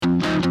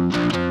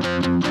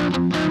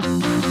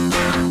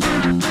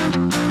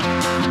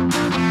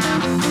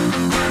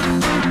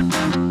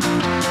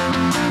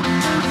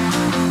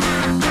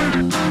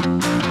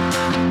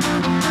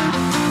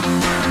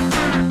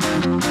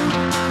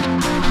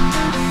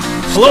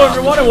Hello,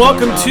 everyone, and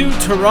welcome to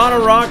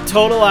Toronto Rock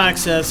Total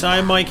Access.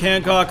 I'm Mike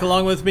Hancock.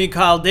 Along with me,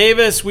 Kyle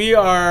Davis. We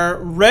are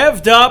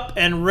revved up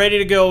and ready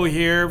to go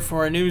here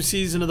for a new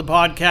season of the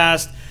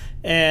podcast.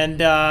 And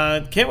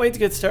can't wait to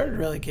get started,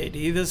 really,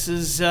 KD. This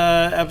is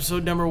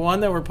episode number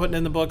 1 that we're putting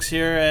in the books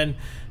here. And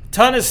a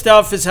ton of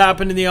stuff has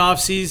happened in the off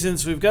season,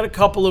 so we've got a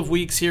couple of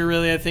weeks here,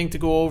 really, I think, to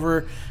go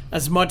over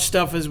as much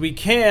stuff as we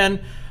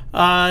can.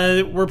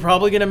 We're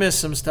probably going to miss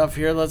some stuff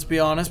here, let's be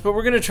honest, but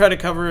we're going to try to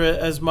cover it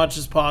as much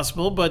as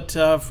possible. But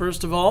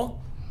first of all,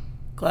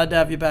 glad to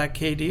have you back,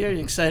 KD. Are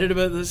you excited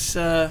about this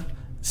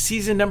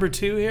season number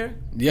 2 here?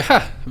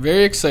 Yeah,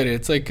 very excited.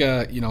 It's like,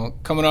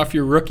 coming off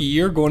your rookie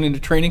year, going into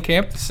training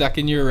camp, the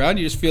second year around,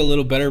 you just feel a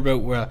little better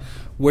about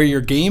where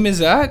your game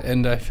is at,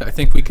 and I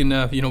think we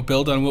can,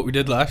 build on what we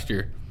did last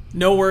year.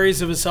 No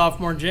worries of a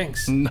sophomore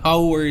jinx.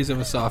 No worries of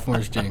a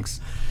sophomore's jinx.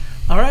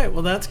 All right,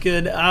 well, that's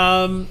good.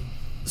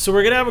 So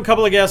we're going to have a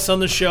couple of guests on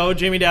the show.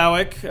 Jamie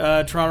Dawick,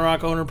 Toronto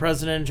Rock owner,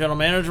 president, and general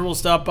manager will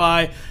stop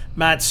by.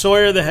 Matt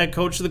Sawyer, the head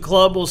coach of the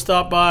club, will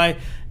stop by.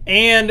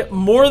 And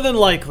more than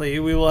likely,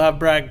 we will have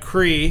Brad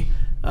Cree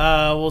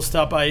will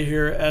stop by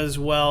here as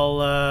well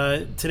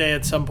today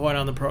at some point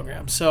on the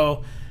program.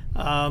 So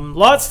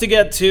lots to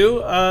get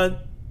to.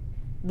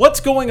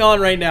 What's going on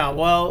right now?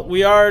 Well,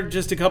 we are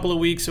just a couple of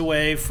weeks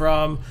away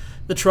from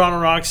the Toronto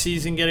Rock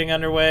season getting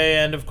underway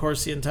and, of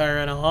course, the entire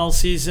NLL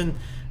season.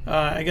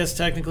 I guess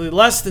technically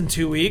less than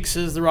 2 weeks,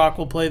 as the Rock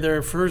will play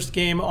their first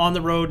game on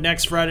the road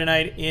next Friday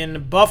night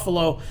in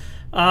Buffalo.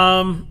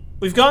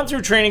 We've gone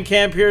through training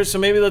camp here, so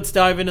maybe let's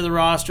dive into the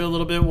roster a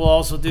little bit. We'll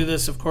also do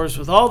this, of course,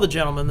 with all the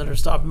gentlemen that are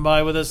stopping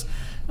by with us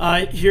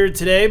here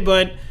today.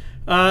 But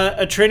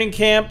a training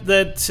camp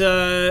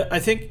that I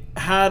think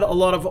had a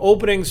lot of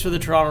openings for the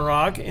Toronto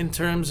Rock in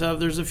terms of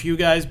there's a few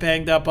guys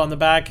banged up on the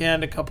back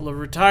end, a couple of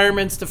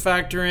retirements to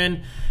factor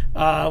in.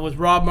 With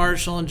Rob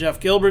Marshall and Jeff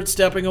Gilbert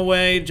stepping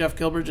away. Jeff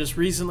Gilbert just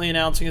recently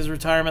announcing his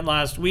retirement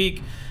last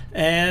week.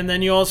 And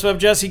then you also have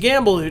Jesse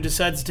Gamble, who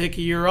decides to take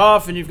a year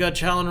off, and you've got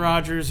Challen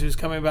Rogers, who's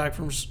coming back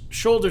from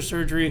shoulder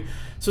surgery.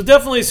 So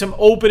definitely some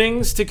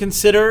openings to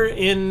consider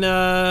in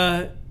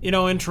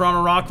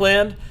Toronto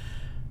Rockland.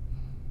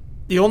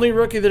 The only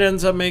rookie that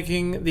ends up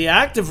making the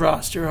active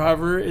roster,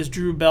 however, is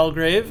Drew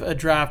Belgrave, a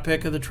draft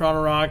pick of the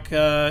Toronto Rock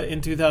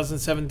in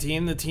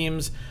 2017. The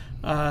team's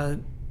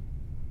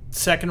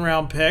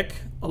second-round pick,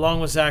 along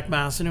with Zach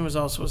Masson, who was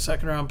also a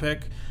second-round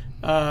pick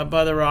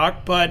by the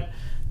Rock. But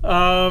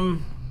not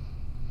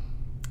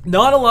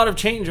a lot of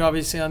change,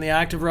 obviously, on the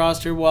active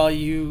roster, while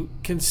you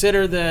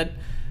consider that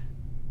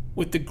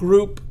with the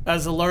group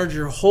as a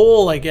larger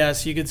whole, I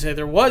guess you could say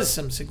there was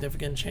some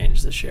significant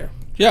change this year.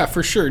 Yeah,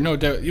 for sure, no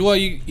doubt. Well,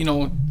 we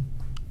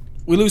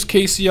lose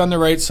Casey on the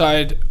right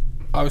side.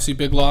 Obviously,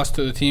 big loss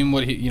to the team.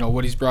 What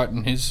he's brought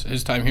in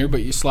his time here,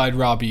 but you slide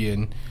Robbie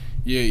in.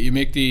 You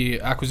make the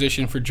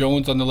acquisition for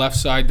Jones on the left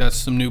side. That's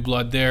some new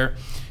blood there.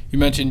 You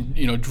mentioned,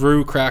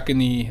 Drew cracking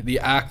the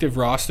active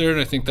roster,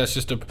 and I think that's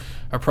just a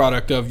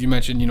product of, you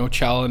mentioned,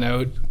 Challen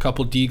out, a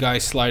couple D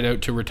guys slide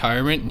out to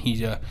retirement, and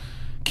he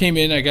came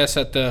in, I guess,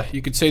 at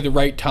you could say the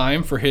right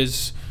time for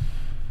his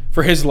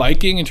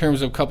liking in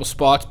terms of a couple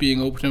spots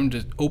being opened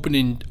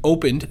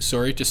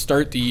to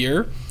start the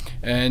year.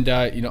 And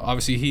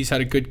obviously he's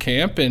had a good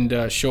camp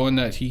and showing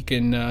that he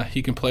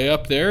can play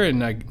up there, and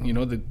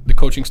the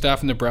coaching staff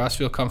and the brass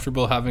feel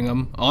comfortable having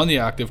him on the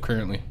active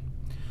currently.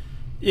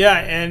 Yeah,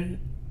 and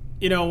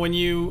when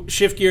you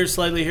shift gears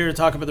slightly here to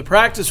talk about the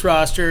practice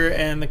roster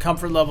and the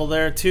comfort level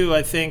there too,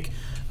 I think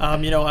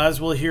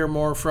as we'll hear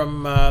more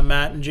from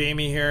Matt and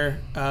Jamie here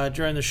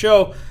during the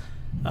show,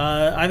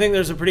 I think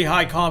there's a pretty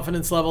high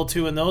confidence level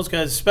too in those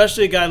guys,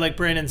 especially a guy like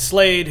Brandon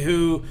Slade,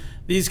 who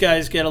these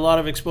guys get a lot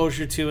of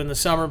exposure to in the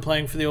summer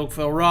playing for the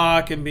Oakville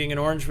Rock and being an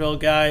Orangeville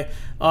guy.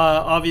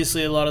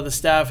 Obviously, a lot of the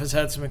staff has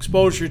had some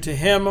exposure to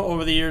him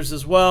over the years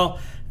as well.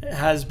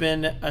 Has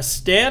been a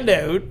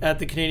standout at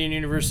the Canadian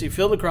University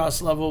field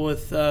lacrosse level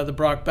with the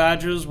Brock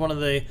Badgers, one of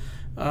the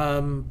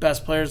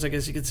best players, I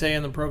guess you could say,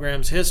 in the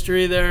program's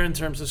history there in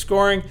terms of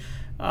scoring.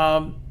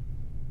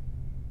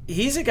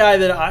 He's a guy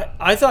that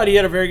I thought he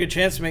had a very good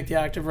chance to make the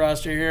active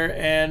roster here,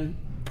 and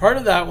part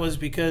of that was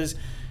because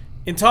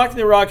in talking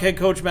to Rock head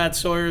coach Matt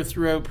Sawyer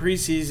throughout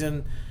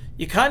preseason,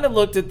 you kind of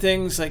looked at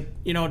things like,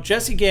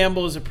 Jesse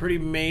Gamble is a pretty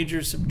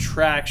major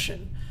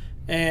subtraction.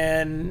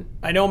 And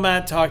I know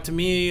Matt talked to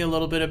me a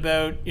little bit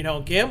about,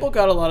 Gamble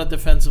got a lot of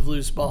defensive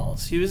loose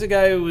balls. He was a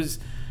guy who was,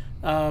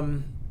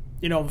 very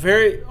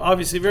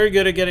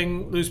good at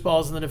getting loose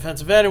balls in the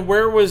defensive end. And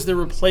where was the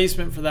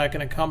replacement for that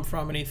going to come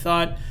from? And he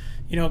thought,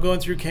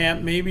 going through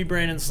camp, maybe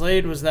Brandon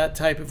Slade was that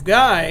type of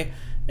guy.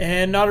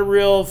 And not a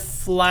real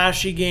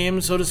flashy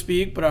game, so to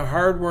speak, but a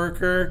hard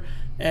worker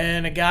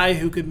and a guy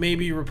who could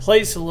maybe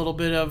replace a little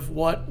bit of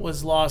what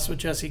was lost with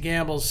Jesse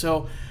Gamble.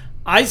 So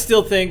I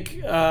still think,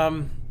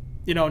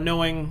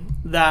 knowing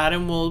that,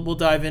 and we'll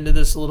dive into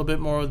this a little bit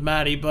more with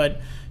Matty, but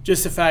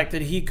just the fact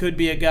that he could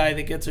be a guy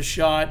that gets a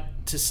shot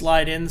to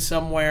slide in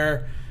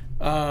somewhere,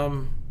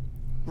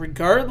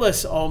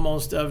 regardless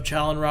almost of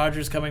Challen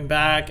Rogers coming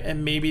back,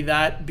 and maybe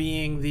that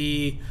being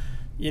the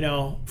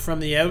from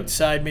the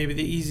outside, maybe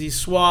the easy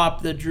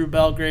swap that Drew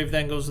Belgrave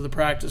then goes to the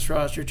practice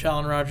roster,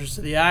 Challen Rogers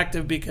to the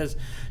active, because,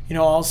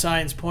 all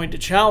signs point to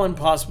Challen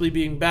possibly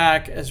being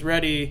back and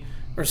ready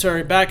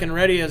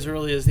as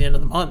early as the end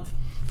of the month.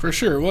 For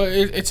sure. Well,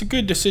 it's a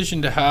good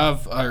decision to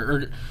have,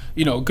 or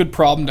a good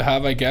problem to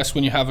have, I guess,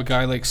 when you have a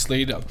guy like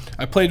Slade.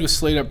 I played with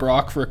Slade at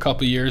Brock for a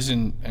couple of years,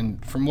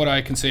 and from what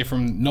I can say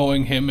from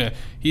knowing him,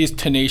 he is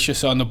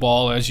tenacious on the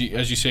ball, as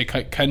you say,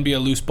 can be a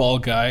loose ball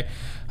guy.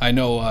 I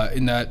know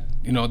in that,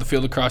 the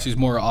field lacrosse is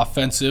more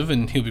offensive,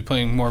 and he'll be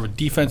playing more of a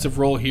defensive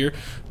role here,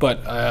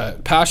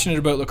 but passionate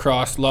about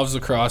lacrosse, loves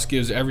lacrosse,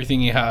 gives everything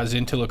he has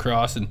into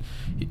lacrosse, and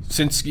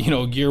since,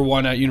 year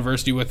one at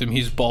university with him,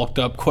 he's bulked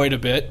up quite a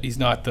bit. He's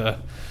not the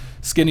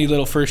skinny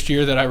little first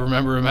year that I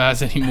remember him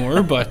as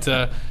anymore, but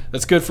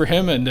that's good for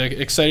him, and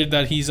excited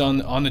that he's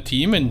on the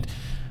team. And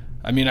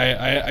I mean,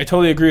 I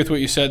totally agree with what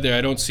you said there.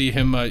 I don't see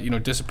him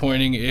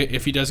disappointing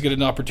if he does get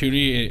an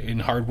opportunity in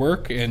hard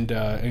work and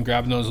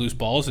grabbing those loose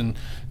balls. And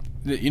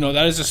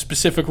that is a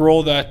specific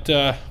role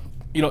that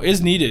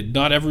is needed.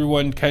 Not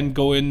everyone can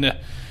go in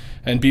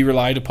and be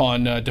relied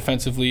upon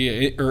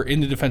defensively or in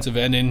the defensive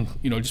end, and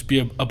just be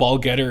a ball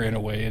getter in a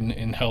way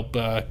and help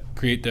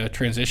create the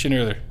transition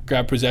or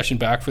grab possession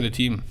back for the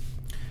team.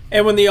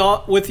 And with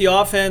the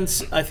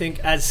offense, I think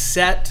as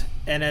set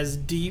and as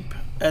deep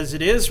as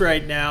it is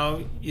right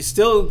now,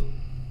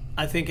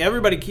 I think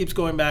everybody keeps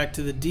going back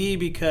to the D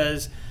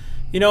because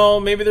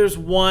maybe there's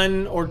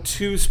one or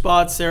two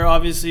spots there.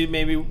 Obviously,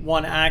 maybe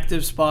one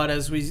active spot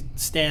as we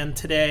stand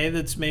today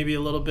that's maybe a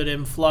little bit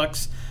in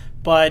flux,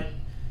 but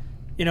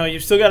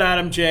you've still got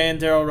Adam Jay and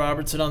Daryl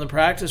Robertson on the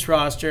practice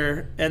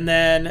roster. And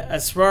then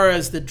as far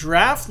as the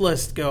draft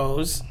list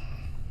goes,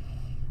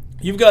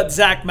 you've got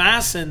Zach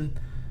Masson,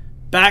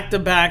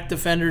 back-to-back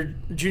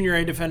Junior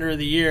A Defender of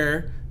the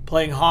Year,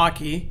 playing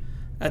hockey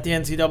at the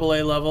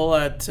NCAA level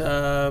at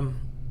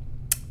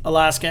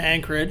Alaska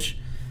Anchorage.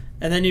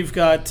 And then you've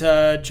got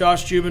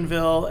Josh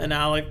Jubenville and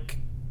Alec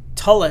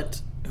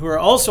Tullett, who are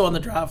also on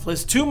the draft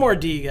list, two more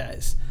D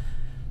guys.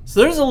 So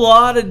there's a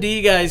lot of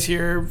D guys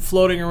here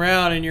floating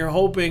around, and you're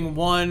hoping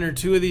one or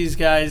two of these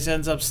guys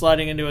ends up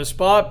sliding into a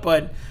spot.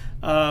 But,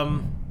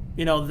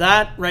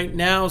 that right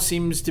now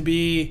seems to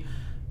be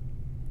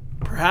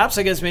perhaps,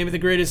 I guess, maybe the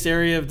greatest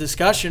area of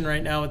discussion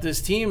right now with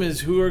this team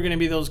is who are going to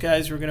be those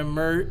guys who are going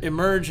to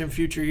emerge in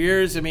future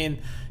years. I mean,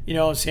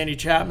 Sandy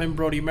Chapman,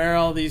 Brody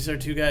Merrill, these are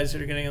two guys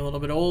that are getting a little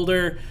bit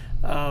older.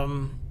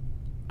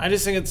 I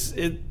just think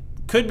it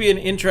could be an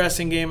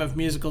interesting game of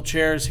musical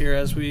chairs here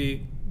as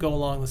we go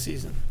along the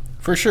season.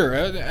 For sure.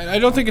 I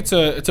don't think it's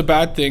a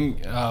bad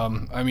thing.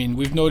 I mean,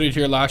 we've noted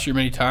here last year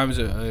many times,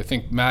 I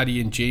think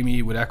Maddie and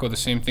Jamie would echo the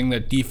same thing,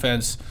 that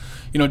defense,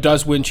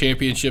 does win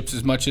championships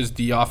as much as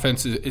the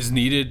offense is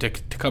needed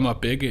to come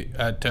up big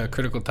at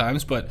critical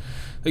times. But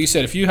like you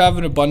said, if you have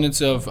an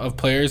abundance of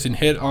players and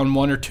hit on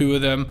one or two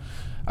of them,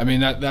 I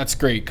mean, that's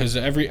great, because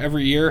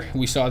every year,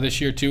 we saw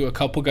this year too, a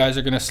couple guys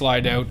are going to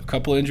slide out, a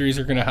couple injuries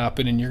are going to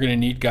happen, and you're going to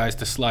need guys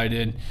to slide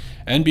in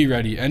and be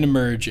ready and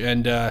emerge.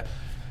 And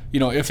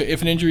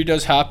if an injury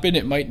does happen,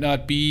 it might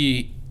not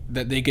be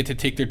that they get to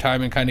take their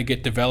time and kind of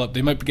get developed.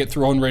 They might get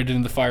thrown right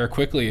into the fire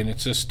quickly, and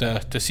it's just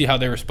to see how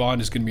they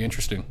respond is going to be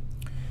interesting.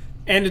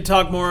 And to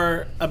talk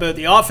more about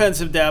the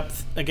offensive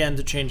depth, again,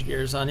 to change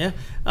gears on you,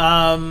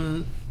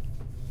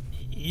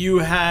 you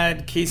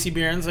had Casey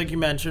Behrens, like you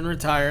mentioned,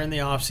 retire in the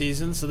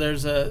offseason, so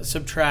there's a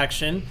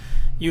subtraction.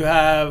 You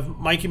have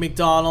Mikey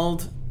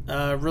McDonald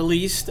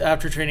released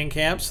after training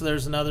camp, so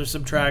there's another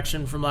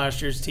subtraction from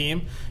last year's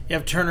team. You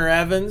have Turner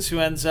Evans, who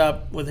ends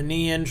up with a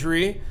knee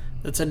injury.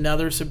 That's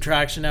another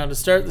subtraction now to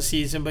start the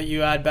season, but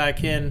you add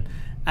back in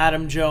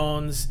Adam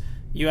Jones,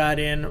 you add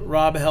in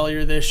Rob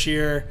Hellier this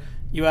year,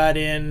 you add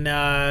in,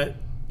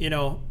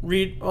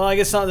 Reed, well, I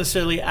guess not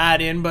necessarily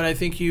add in, but I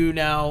think you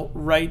now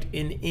write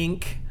in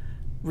ink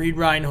Reed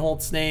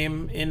Reinhold's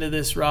name into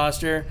this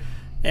roster.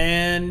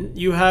 And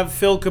you have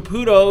Phil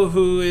Caputo,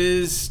 who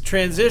is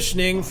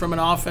transitioning from an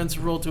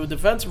offensive role to a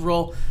defensive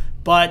role.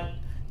 But,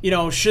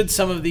 should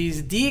some of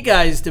these D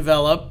guys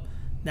develop,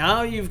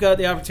 now you've got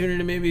the opportunity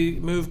to maybe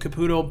move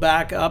Caputo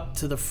back up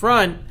to the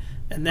front.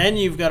 And then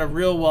you've got a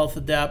real wealth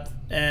of depth.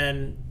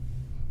 And,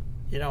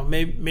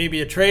 maybe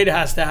a trade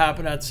has to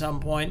happen at some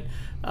point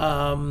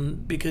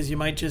because you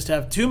might just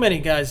have too many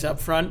guys up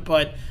front.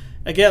 But,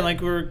 again,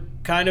 like we're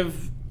kind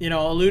of,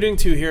 alluding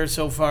to here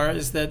so far,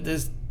 is that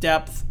this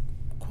depth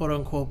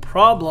quote-unquote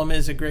problem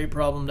is a great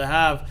problem to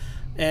have.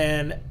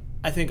 And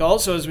I think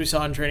also, as we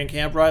saw in training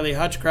camp, Riley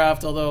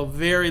Hutchcraft, although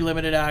very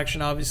limited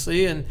action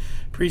obviously in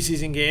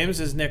preseason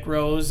games, as Nick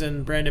Rose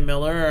and Brandon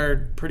Miller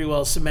are pretty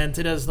well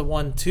cemented as the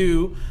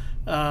 1-2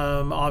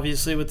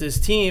 obviously with this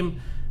team.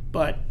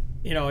 But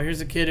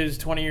here's a kid who's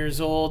 20 years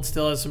old,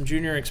 still has some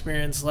junior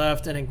experience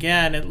left, and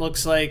again, it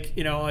looks like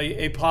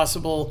a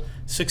possible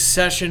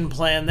succession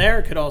plan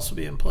there could also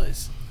be in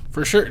place.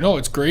 For sure. No,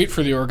 it's great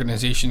for the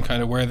organization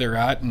kind of where they're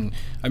at. And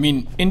I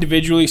mean,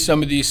 individually,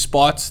 some of these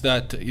spots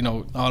that,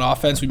 on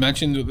offense we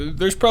mentioned,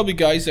 there's probably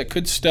guys that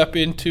could step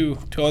into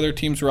other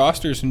teams'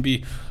 rosters and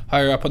be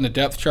higher up on the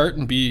depth chart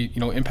and be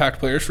impact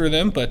players for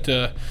them. But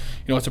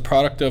it's a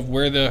product of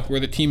where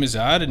the team is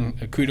at,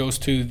 and kudos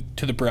to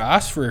the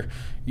brass for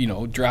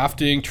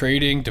drafting,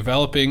 trading,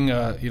 developing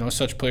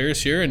such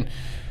players here. And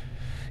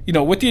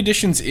with the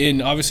additions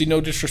in, obviously no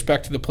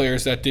disrespect to the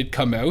players that did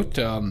come out.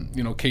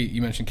 Kate,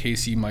 you mentioned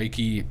Casey,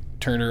 Mikey,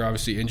 Turner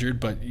obviously injured,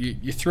 but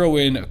you throw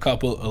in a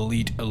couple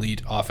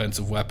elite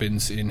offensive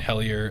weapons in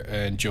Hellier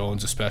and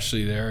Jones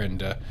especially there,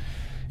 and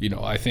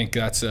I think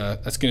that's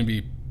going to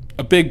be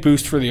a big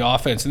boost for the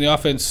offense. And the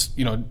offense,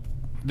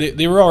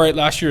 they were all right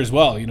last year as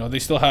well. They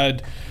still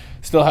had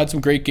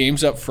some great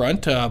games up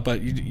front,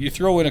 but you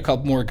throw in a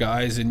couple more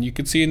guys, and you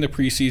could see in the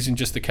preseason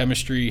just the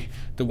chemistry.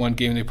 The one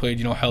game they played,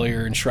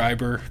 Hellier and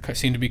Schreiber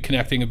seemed to be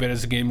connecting a bit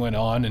as the game went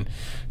on, and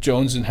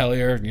Jones and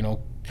Hellier,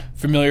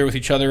 familiar with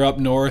each other up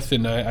north,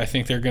 and I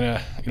think they're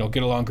gonna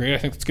get along great. I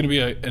think it's gonna be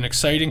an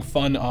exciting,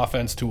 fun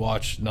offense to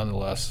watch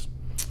nonetheless.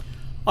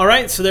 All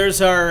right, so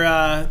there's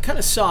our kind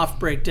of soft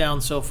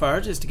breakdown so far,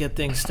 just to get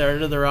things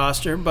started of the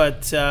roster.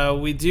 But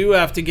we do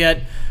have to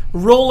get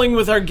rolling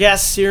with our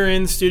guests here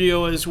in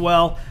studio as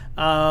well.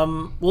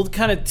 We'll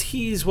kind of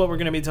tease what we're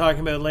going to be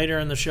talking about later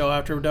in the show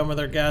after we're done with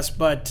our guests.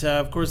 But,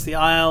 of course, the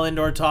IL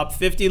Indoor Top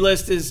 50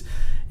 list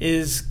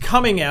is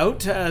coming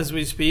out as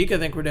we speak. I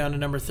think we're down to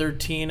number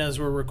 13 as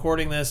we're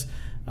recording this.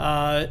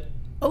 A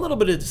little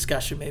bit of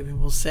discussion, maybe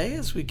we'll say,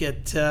 as we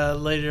get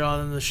later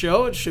on in the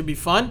show. It should be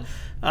fun.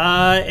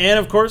 And,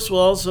 of course,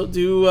 we'll also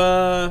do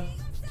a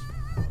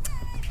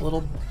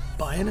little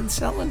buying and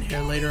selling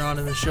here later on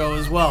in the show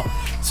as well.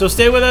 So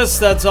stay with us.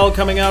 That's all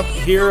coming up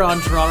here on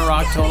Toronto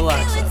Rock Total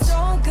Access.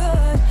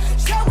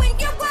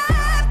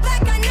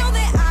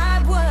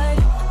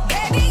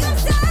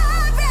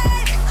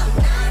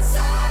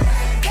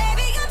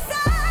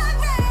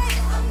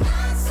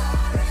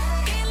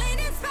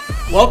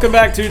 Welcome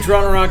back to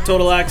Toronto Rock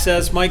Total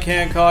Access. Mike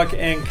Hancock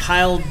and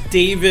Kyle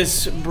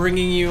Davis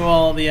bringing you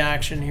all the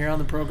action here on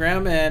the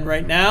program. And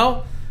right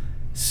now,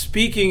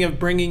 speaking of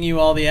bringing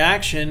you all the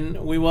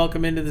action, we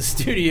welcome into the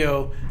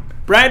studio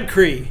Brad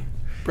Cree.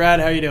 Brad,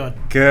 how you doing?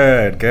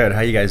 Good.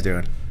 How you guys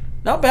doing?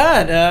 Not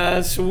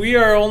bad. So we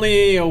are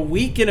only a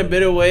week and a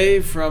bit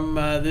away from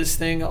this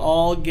thing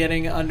all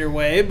getting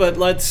underway. But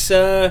let's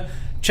chat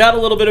a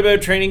little bit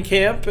about training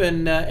camp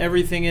and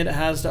everything it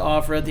has to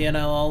offer at the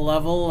NLL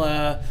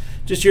level.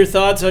 Just your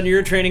thoughts on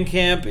your training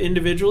camp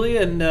individually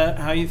and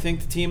how you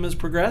think the team has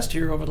progressed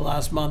here over the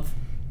last month.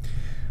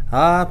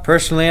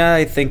 Personally,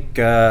 I think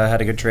I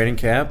had a good training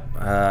camp.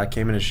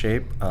 Came into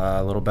shape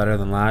a little better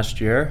than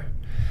last year.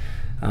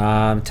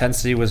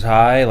 Intensity was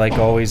high, like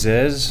always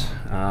is.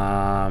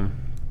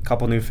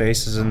 Couple new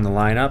faces in the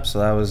lineup, so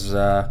that was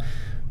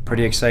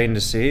pretty exciting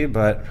to see.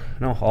 But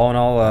all in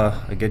all,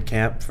 a good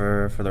camp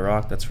for the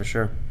Rock, that's for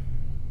sure.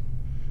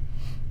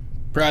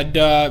 Brad,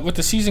 with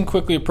the season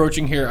quickly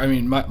approaching here, I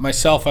mean,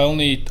 myself, I'll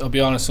be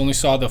honest, only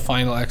saw the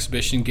final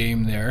exhibition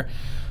game there.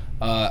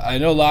 I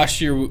know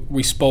last year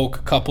we spoke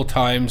a couple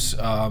times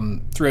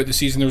throughout the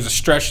season. There was a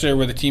stretch there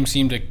where the team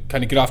seemed to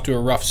kind of get off to a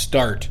rough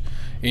start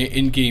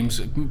in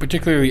games,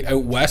 particularly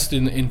out west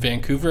in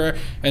Vancouver.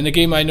 And the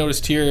game I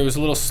noticed here, it was a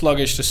little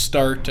sluggish to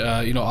start.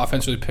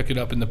 Offense really picked it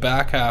up in the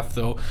back half,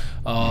 though.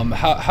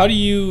 How do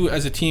you,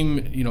 as a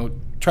team,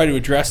 try to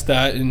address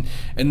that and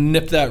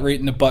nip that right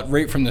in the butt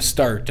right from the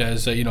start?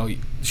 As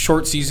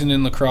short season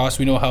in lacrosse,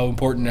 we know how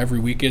important every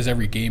week is,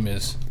 every game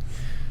is.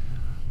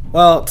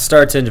 Well, it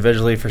starts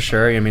individually for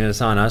sure. I mean,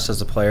 it's on us as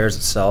the players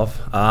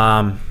itself.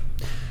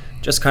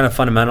 Just kind of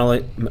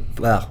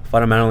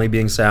fundamentally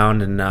being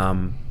sound, and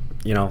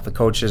the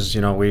coaches.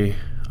 We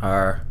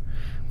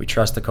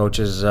trust the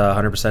coaches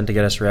 100% to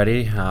get us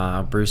ready.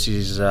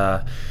 Brucey's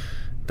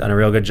done a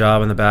real good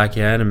job on the back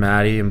end, and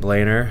Maddie and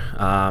Blainer.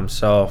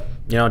 So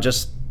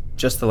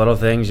just the little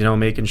things.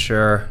 Making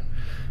sure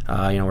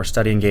we're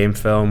studying game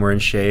film, we're in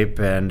shape,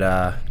 and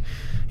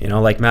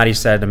like Maddie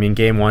said, I mean,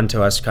 game one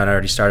to us kind of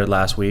already started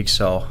last week,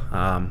 so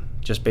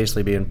just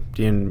basically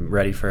being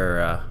ready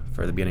for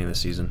the beginning of the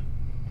season.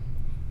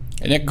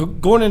 And then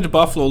going into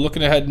Buffalo,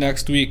 looking ahead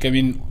next week, I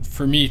mean,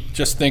 for me,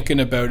 just thinking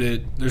about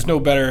it, there's no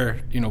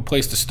better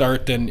place to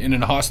start than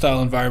in a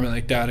hostile environment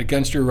like that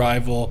against your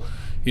rival.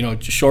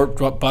 Just short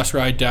bus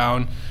ride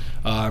down,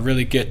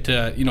 really get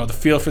the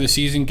feel for the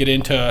season, get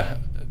into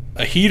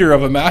a heater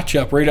of a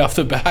matchup right off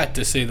the bat,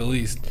 to say the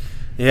least.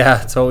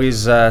 Yeah, it's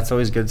always a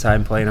good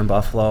time playing in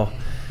Buffalo.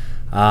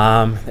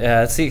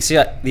 It's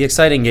the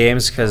exciting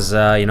games because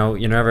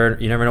you never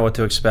know what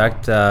to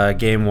expect.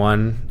 Game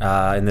one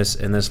in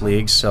this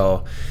league,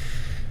 so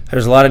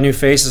there's a lot of new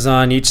faces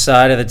on each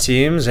side of the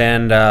teams,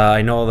 and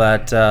I know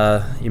that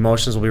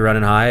emotions will be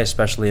running high,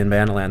 especially in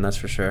Vanderland. That's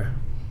for sure.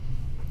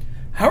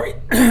 How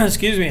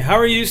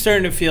are you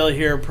starting to feel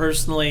here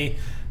personally?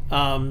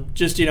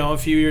 Just a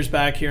few years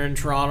back here in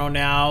Toronto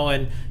now,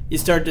 and you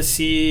start to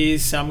see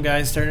some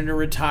guys starting to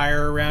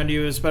retire around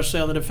you, especially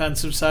on the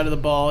defensive side of the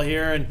ball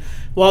here. And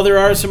while there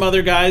are some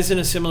other guys in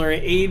a similar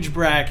age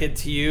bracket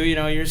to you,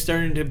 you're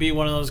starting to be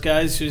one of those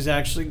guys who's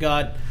actually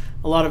got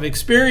a lot of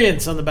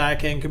experience on the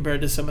back end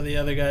compared to some of the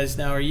other guys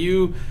now. Are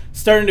you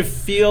starting to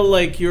feel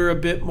like you're a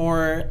bit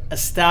more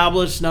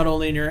established, not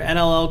only in your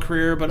NLL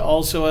career, but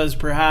also as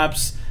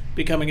perhaps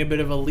becoming a bit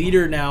of a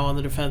leader now on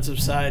the defensive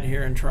side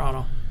here in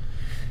Toronto?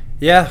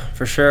 Yeah,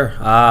 for sure.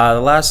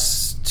 The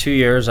last 2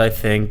 years, I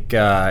think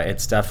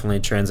it's definitely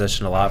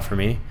transitioned a lot for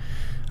me.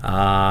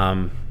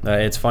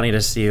 It's funny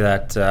to see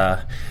that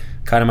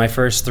kind of my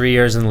first 3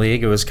 years in the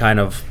league, it was kind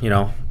of,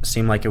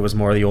 seemed like it was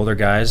more the older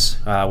guys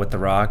with the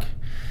Rock.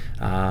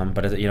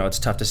 But it's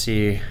tough to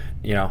see,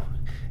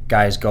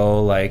 guys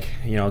go like,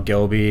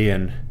 Gilby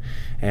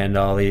and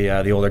all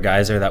the older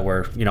guys there that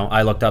were,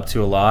 I looked up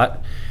to a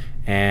lot.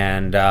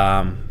 And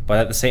but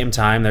at the same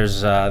time,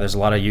 there's a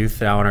lot of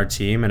youth now on our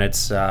team, and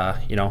it's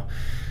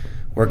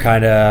we're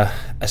kind of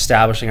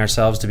establishing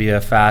ourselves to be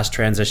a fast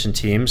transition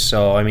team.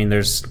 So I mean,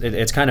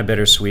 it's kind of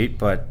bittersweet,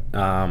 but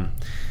I'm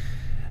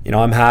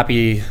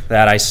happy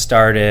that I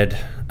started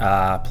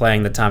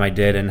playing the time I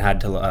did and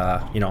had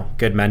to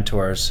good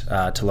mentors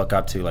to look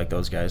up to, like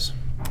those guys.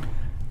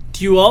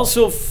 Do you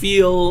also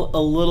feel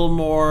a little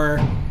more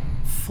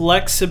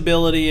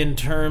flexibility in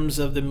terms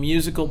of the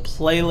musical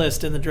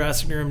playlist in the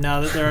dressing room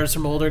now that there are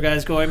some older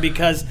guys going?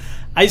 Because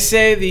I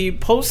say the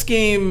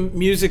post-game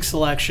music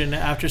selection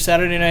after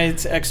Saturday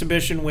night's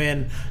exhibition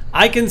win,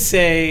 I can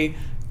say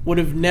would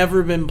have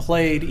never been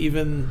played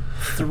even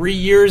 3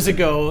 years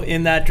ago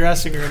in that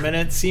dressing room, and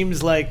it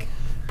seems like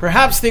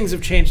perhaps things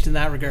have changed in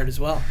that regard as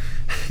well.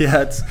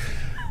 Yeah, it's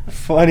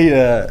funny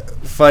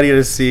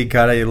to see.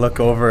 Kind of, you look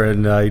over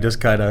and you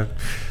just kind of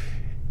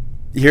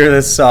hear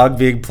this song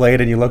being played,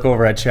 and you look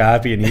over at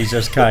Chappie, and he's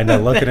just kind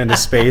of looking into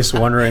space,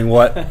 wondering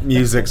what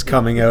music's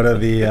coming out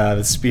of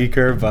the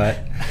speaker. But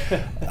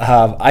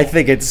I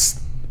think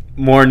it's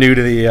more new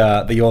to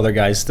the older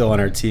guys still on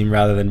our team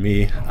rather than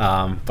me.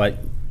 But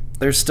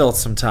there's still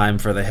some time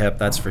for the hip,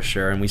 that's for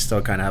sure, and we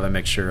still kind of have a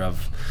mixture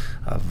of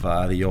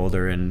the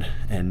older and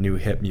new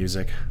hip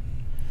music.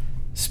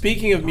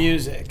 Speaking of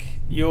music,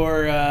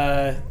 your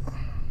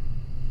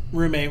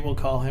roommate, we'll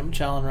call him,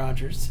 Challen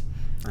Rogers.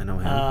 I know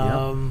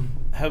him. Yep.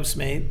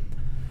 Housemate.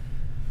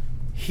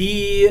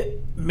 He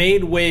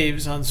made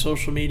waves on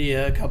social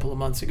media a couple of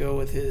months ago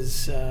with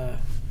his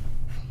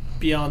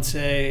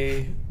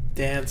Beyonce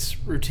dance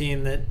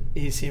routine that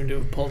he seemed to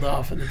have pulled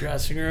off in the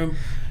dressing room.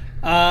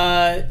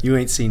 You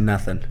ain't seen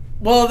nothing.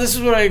 Well, this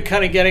is what I'm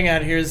kind of getting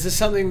at here. Is this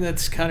something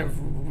that's kind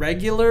of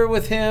regular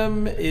with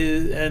him?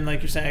 And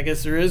like you're saying, I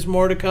guess there is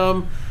more to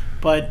come.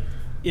 But,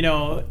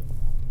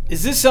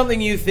 is this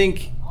something you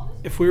think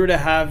if we were to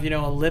have,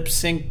 a lip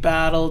sync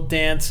battle,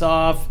 dance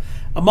off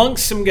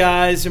amongst some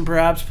guys and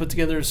perhaps put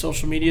together a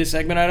social media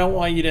segment? I don't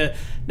want you to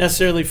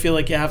necessarily feel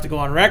like you have to go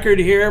on record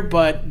here,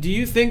 but do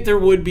you think there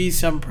would be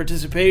some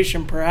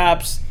participation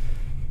perhaps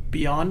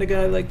beyond a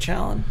guy like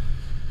Challen?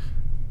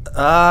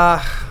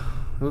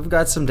 We've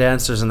got some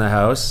dancers in the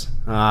house.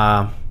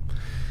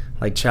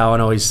 Like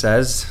Challen always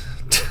says,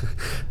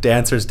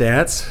 dancers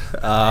dance.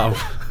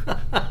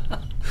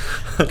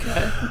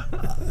 Okay.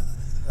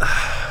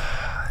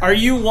 Are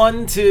you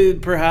one to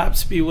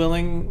perhaps be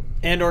willing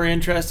and or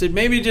interested,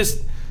 maybe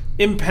just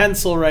in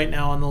pencil right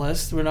now on the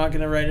list? We're not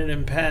going to write it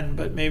in pen,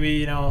 but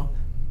maybe,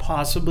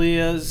 possibly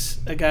as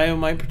a guy who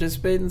might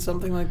participate in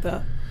something like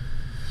that?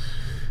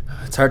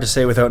 It's hard to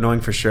say without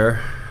knowing for sure.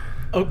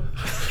 Oh,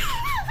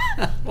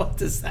 what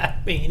does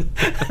that mean?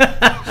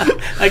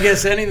 I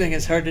guess anything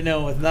is hard to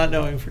know with not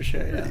knowing for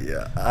sure.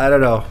 Yeah, I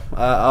don't know.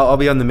 I'll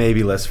be on the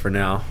maybe list for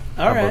now.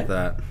 How about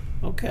that?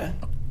 Okay.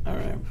 All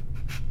right.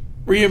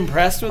 Were you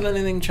impressed with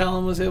anything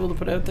Challen was able to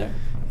put out there?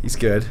 He's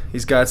good.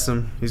 He's got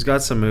some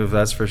move,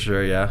 that's for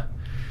sure. Yeah,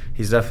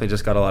 he's definitely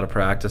just got a lot of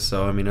practice.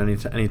 So I mean,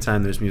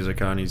 anytime there's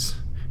music on, he's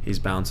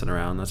bouncing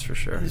around. That's for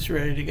sure. He's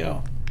ready to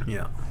go.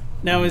 Yeah.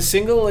 Now, is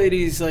Single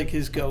Ladies like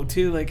his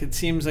go-to? Like, it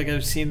seems like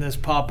I've seen this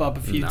pop up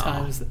a few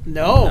times.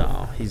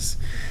 No, he's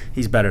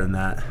better than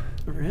that.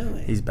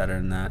 Really? He's better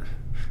than that.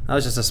 That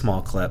was just a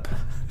small clip.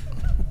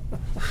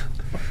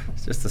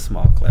 It's just a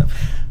small clip.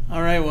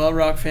 All right, well,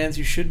 Rock fans,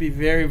 you should be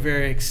very,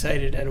 very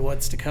excited at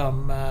what's to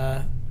come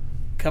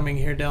coming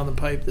here down the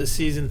pipe this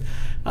season.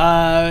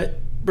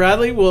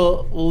 Bradley,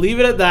 we'll leave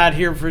it at that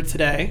here for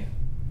today.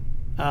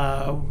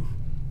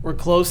 We're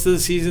close to the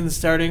season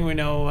starting. We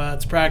know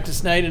it's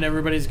practice night and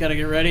everybody's got to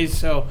get ready.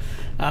 So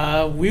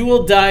we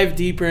will dive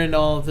deeper into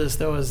all of this,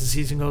 though, as the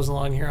season goes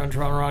along here on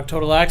Toronto Rock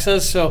Total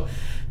Access. So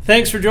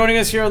thanks for joining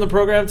us here on the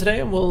program today,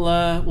 and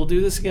we'll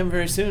do this again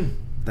very soon.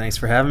 Thanks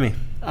for having me.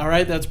 All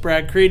right, that's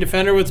Brad Cree,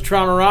 defender with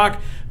Toronto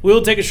Rock.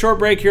 We'll take a short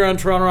break here on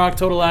Toronto Rock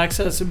Total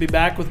Access and be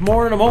back with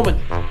more in a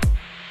moment.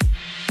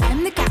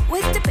 I'm the cat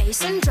with the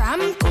bass and drum,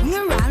 going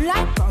around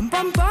like bum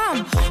bum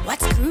bum.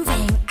 What's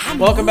grooving?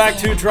 Welcome back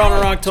to Toronto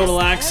Rock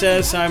Total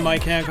Access. I'm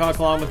Mike Hancock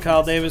along with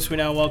Kyle Davis. We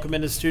now welcome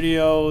into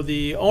studio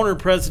the owner,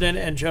 president,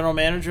 and general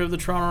manager of the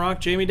Toronto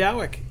Rock, Jamie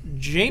Dawick.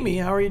 Jamie,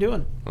 how are you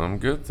doing? I'm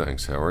good,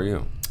 thanks. How are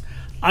you?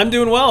 I'm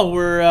doing well.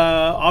 We're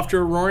off to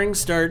a roaring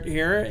start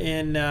here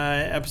in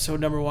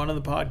episode number 1 of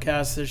the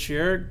podcast this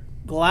year.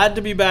 Glad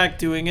to be back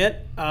doing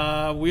it.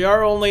 We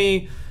are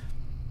only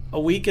a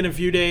week and a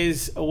few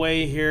days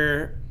away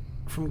here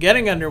from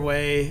getting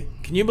underway.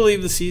 Can you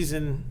believe the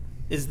season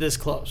is this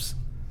close?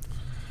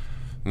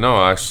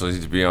 No, actually,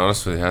 to be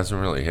honest with you, it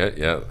hasn't really hit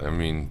yet. I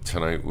mean,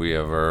 tonight we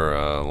have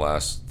our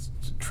last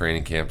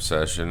training camp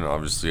session.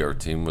 Obviously, our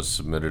team was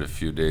submitted a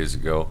few days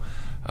ago.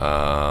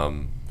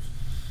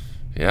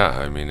 Yeah,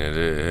 I mean, it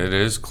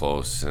is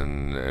close,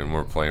 and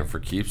we're playing for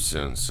keeps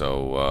soon,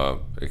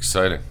 so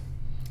exciting.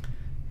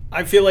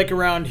 I feel like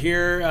around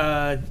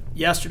here,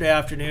 yesterday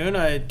afternoon,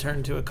 I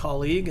turned to a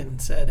colleague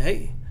and said,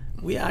 hey,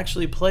 we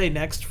actually play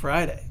next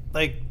Friday.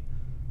 Like,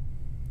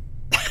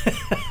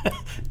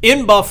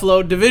 in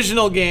Buffalo,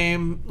 divisional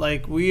game,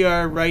 like, we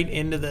are right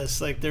into this.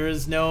 Like, there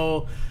is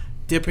no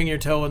dipping your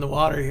toe in the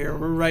water here.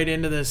 We're right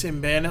into this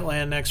in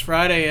Banditland next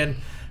Friday, and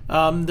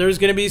there's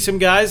going to be some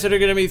guys that are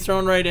going to be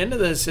thrown right into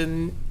this,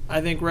 and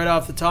I think right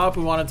off the top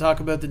we want to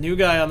talk about the new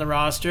guy on the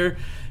roster,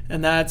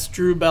 and that's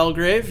Drew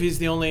Belgrave. He's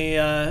the only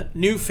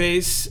new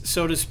face,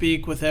 so to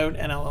speak, without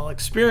NLL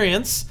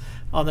experience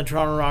on the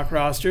Toronto Rock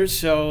roster.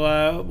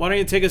 So why don't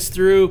you take us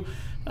through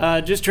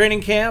just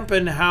training camp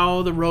and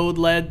how the road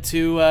led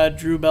to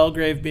Drew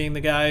Belgrave being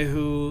the guy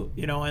who,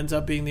 you know, ends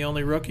up being the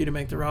only rookie to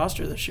make the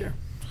roster this year.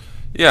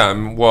 Yeah,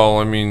 well,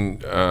 I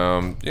mean,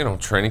 you know,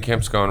 training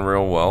camp's gone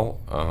real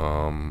well.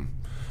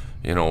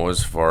 You know,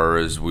 as far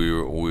as we've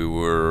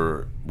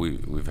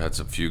had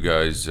some few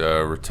guys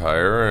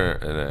retire,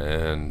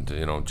 and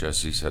you know,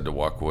 Jesse's had to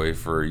walk away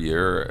for a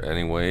year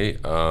anyway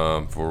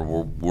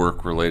for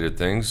work-related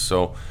things.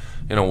 So,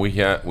 you know, we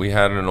had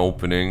an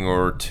opening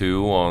or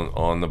two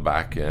on the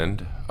back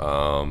end.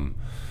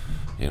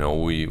 You know,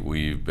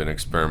 we've been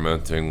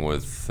experimenting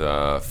with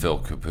Phil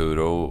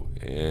Caputo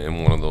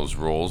in one of those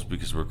roles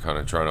because we're kind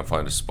of trying to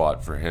find a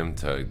spot for him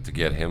to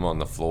get him on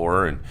the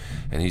floor, and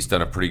he's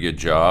done a pretty good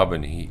job,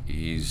 and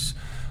he's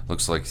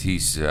looks like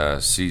he's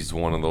seized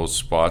one of those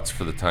spots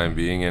for the time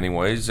being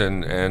anyways,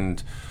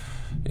 and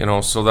you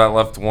know, so that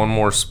left one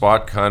more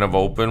spot kind of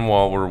open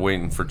while we're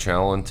waiting for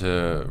Challen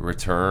to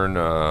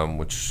return,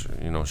 which,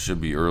 you know,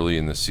 should be early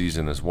in the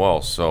season as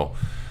well. So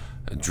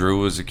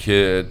Drew was a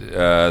kid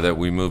that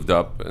we moved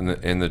up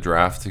in the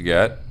draft to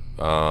get.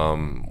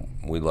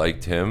 We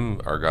liked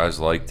him. Our guys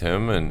liked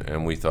him,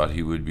 and we thought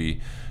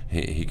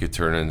he could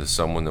turn into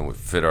someone that would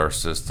fit our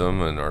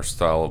system and our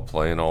style of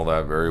play and all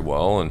that very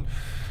well. And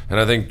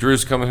I think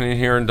Drew's coming in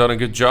here and done a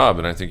good job.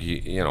 And I think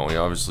he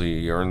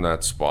obviously earned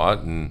that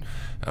spot. And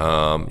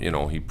you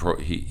know,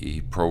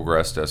 he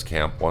progressed as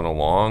camp went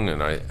along.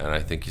 And I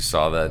think you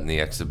saw that in the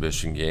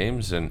exhibition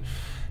games. And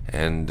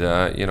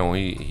you know,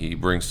 he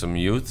brings some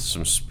youth,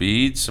 some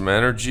speed, some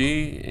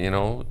energy, you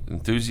know,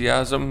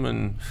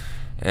 enthusiasm,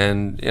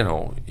 and you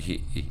know,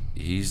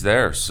 he's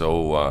there.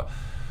 So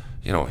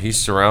you know, he's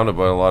surrounded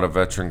by a lot of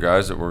veteran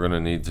guys that we're going to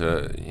need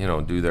to, you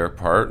know, do their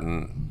part.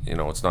 And you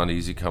know, it's not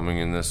easy coming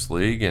in this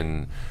league,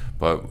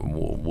 but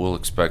we'll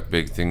expect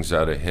big things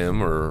out of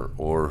him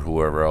or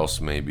whoever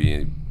else may be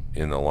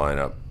in the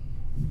lineup,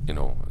 you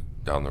know,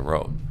 down the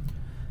road.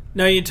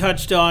 Now, you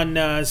touched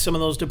on some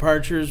of those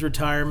departures,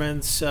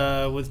 retirements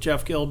with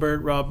Jeff Gilbert,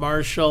 Rob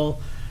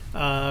Marshall,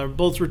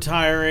 both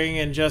retiring,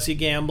 and Jesse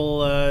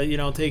Gamble, you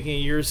know, taking a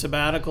year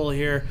sabbatical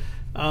here.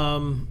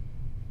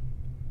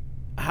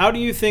 How do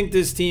you think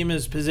this team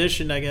is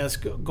positioned, I guess,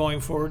 going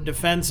forward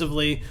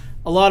defensively?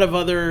 A lot of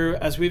other,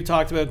 as we've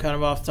talked about kind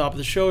of off the top of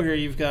the show here,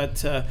 you've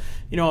got,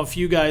 you know, a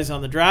few guys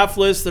on the draft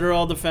list that are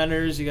all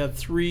defenders. You got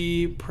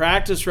 3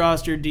 practice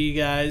roster D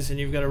guys, and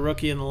you've got a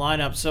rookie in the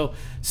lineup. So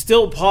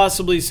still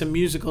possibly some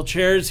musical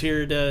chairs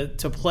here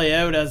to play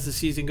out as the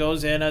season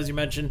goes. And as you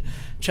mentioned,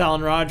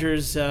 Challen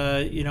Rogers,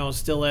 you know,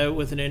 still out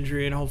with an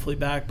injury and hopefully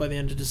back by the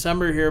end of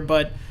December here.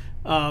 But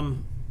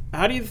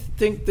how do you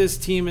think this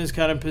team is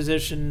kind of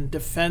positioned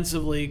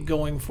defensively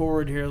going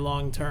forward here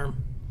long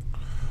term?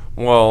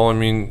 Well, I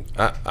mean,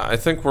 I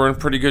think we're in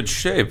pretty good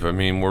shape. I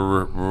mean,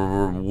 we're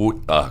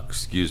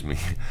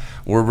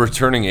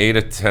returning 8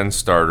 of 10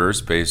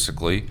 starters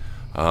basically.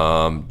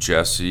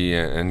 Jesse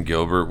and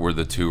Gilbert were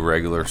the 2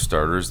 regular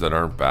starters that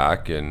aren't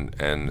back, and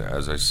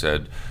as I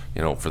said,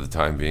 you know, for the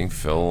time being,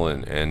 Phil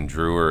and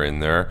Drew are in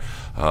there.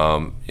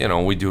 You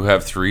know, we do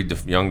have 3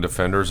 young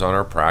defenders on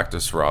our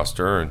practice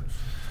roster, and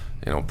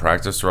you know,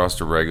 practice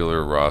roster,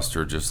 regular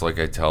roster, just like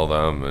I tell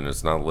them, and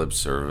it's not lip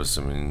service.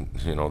 I mean,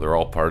 you know, they're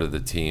all part of the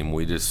team.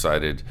 We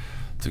decided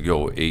to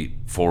go 8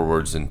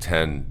 forwards and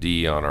 10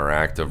 D on our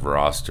active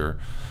roster.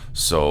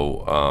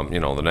 So, you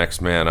know, the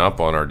next man up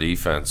on our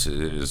defense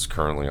is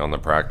currently on the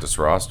practice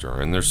roster,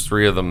 and there's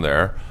 3 of them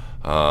there.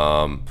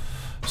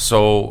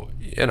 So,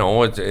 you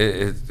know,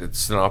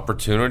 it's an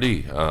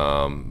opportunity,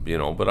 you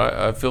know, but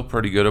I feel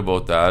pretty good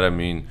about that. I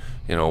mean,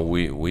 you know,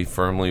 we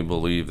firmly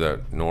believe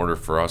that in order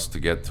for us to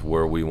get to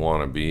where we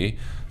want to be,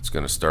 it's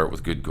going to start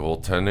with good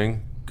goaltending,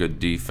 good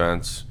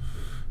defense,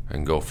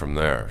 and go from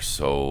there.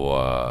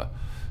 So,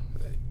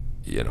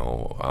 you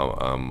know,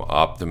 I'm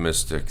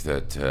optimistic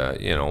that,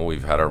 you know,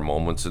 we've had our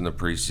moments in the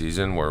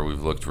preseason where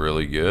we've looked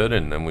really good,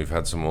 and then we've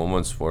had some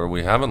moments where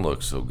we haven't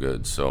looked so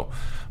good. So,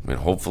 I mean,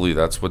 hopefully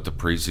that's what the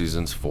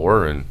preseason's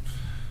for, and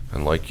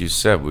And like you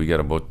said, we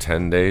got about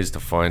 10 days to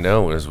find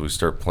out as we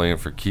start playing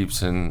for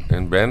keeps in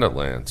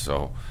Banditland.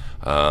 So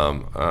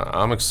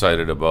I'm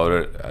excited about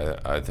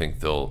it. I think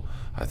they'll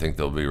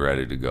be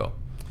ready to go.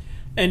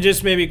 And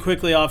just maybe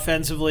quickly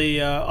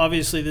offensively,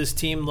 obviously this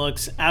team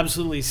looks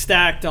absolutely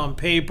stacked on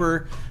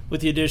paper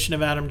with the addition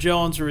of Adam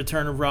Jones, the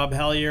return of Rob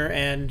Hellier,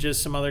 and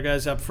just some other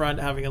guys up front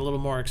having a little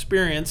more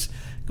experience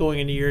going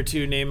into year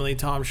two, namely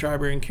Tom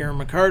Schreiber and Kieran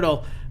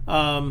McArdle.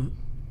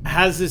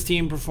 Has this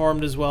team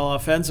performed as well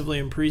offensively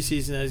in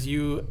preseason as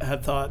you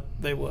had thought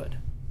they would?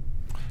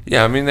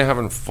 Yeah, I mean, they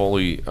haven't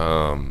fully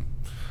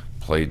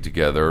played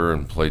together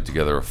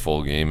a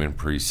full game in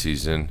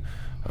preseason.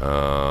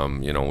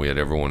 We had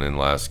everyone in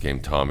last game.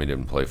 Tommy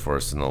didn't play for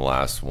us in the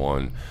last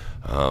one.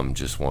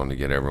 Just wanted to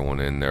get everyone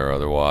in there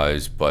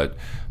otherwise. But,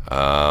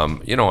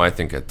 I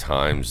think at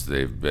times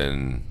they've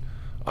been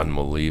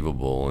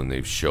unbelievable and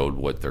they've showed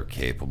what they're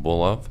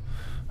capable of.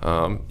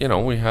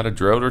 We had a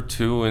drought or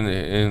two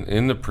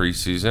in the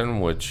preseason,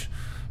 which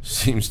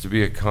seems to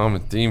be a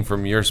common theme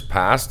from years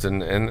past,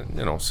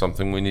 and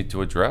something we need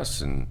to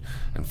address and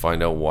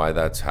find out why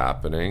that's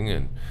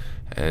happening.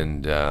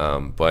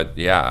 But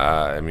yeah,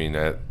 I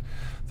mean,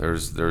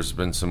 there's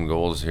been some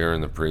goals here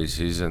in the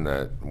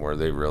preseason where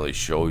they really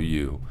show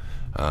you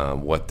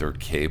what they're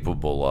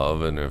capable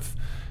of, and if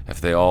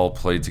they all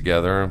play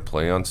together and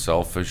play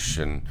unselfish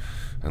and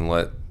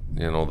let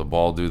the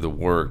ball do the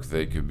work,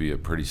 they could be a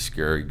pretty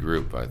scary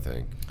group, I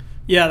think.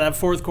 Yeah, that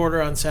fourth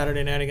quarter on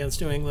Saturday night against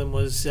New England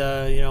was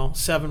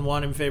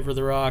 7-1 in favor of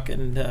the Rock,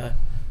 and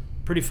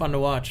pretty fun to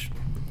watch.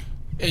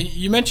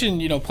 You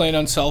mentioned, playing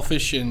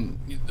unselfish and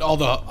all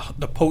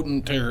the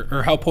potent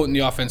or how potent the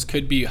offense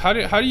could be. How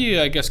do you,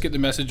 I guess, get the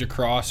message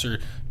across or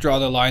draw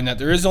the line that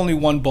there is only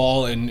one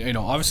ball, and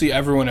obviously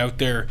everyone out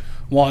there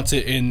wants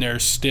it in their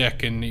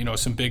stick, and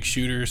some big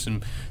shooters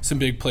and some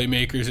big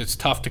playmakers. It's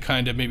tough to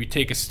kind of maybe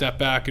take a step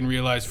back and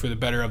realize for the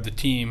better of the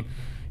team,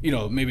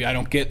 maybe I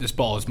don't get this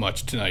ball as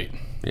much tonight.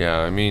 Yeah,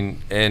 I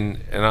mean, and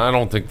I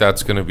don't think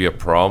that's going to be a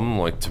problem.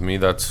 Like, to me,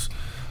 that's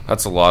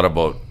a lot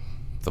about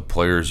the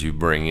players you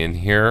bring in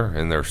here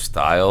and their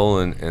style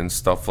and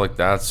stuff like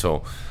that.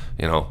 So,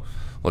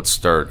 let's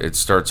start. It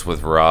starts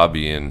with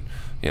Robbie, and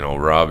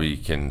Robbie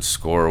can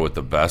score with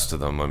the best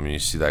of them. I mean, you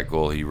see that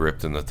goal he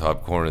ripped in the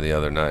top corner the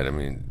other night. I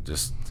mean,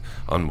 just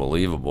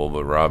unbelievable.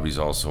 But Robbie's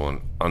also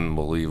an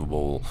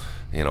unbelievable,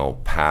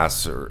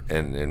 passer,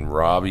 and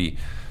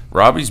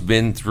Robbie's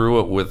been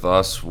through it with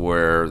us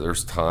where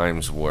there's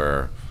times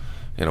where,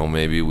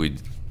 maybe we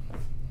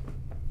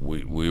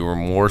were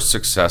more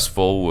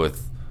successful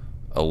with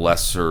a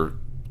lesser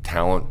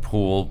talent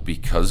pool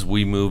because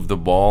we moved the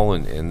ball,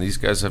 and these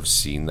guys have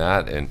seen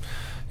that, and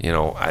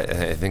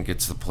I think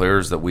it's the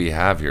players that we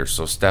have here.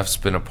 So Steph's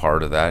been a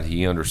part of that.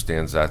 He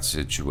understands that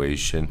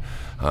situation.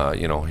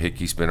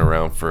 Hickey's been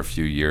around for a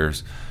few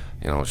years.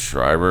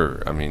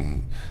 Schreiber, I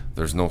mean,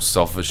 there's no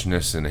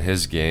selfishness in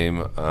his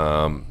game.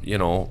 And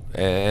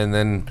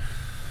then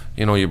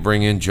you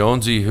bring in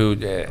Jonesy, who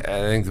I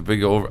think the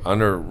big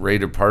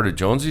underrated part of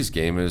Jonesy's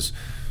game is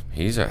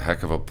he's a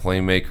heck of a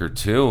playmaker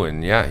too,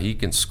 and yeah, he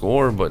can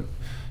score, but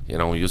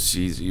you'll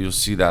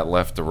see that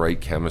left to right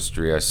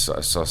chemistry. I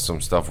saw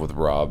some stuff with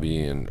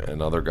Robbie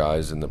and other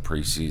guys in the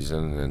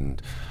preseason,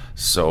 and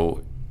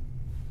so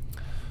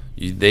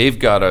they've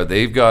got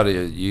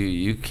to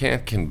you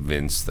can't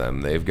convince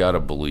them. They've got to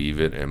believe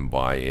it and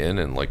buy in,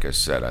 and like I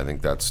said, I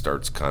think that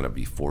starts kind of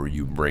before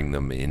you bring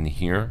them in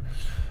here,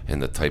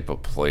 and the type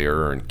of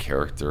player and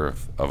character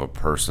of a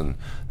person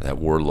that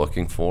we're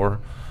looking for.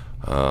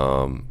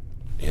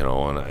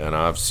 And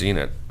I've seen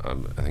it. I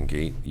think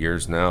 8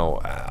 years now.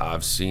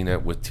 I've seen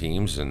it with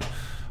teams, and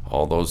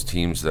all those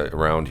teams that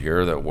around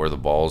here where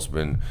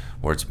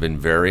it's been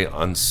very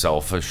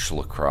unselfish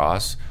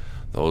lacrosse.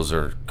 Those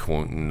are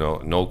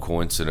no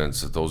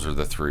coincidence that those are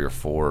the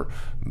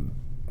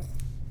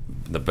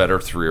better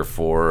three or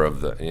four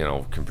of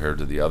the compared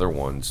to the other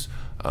ones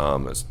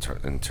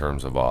in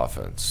terms of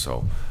offense.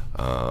 So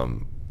I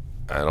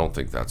don't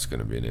think that's going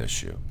to be an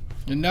issue.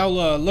 And now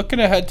looking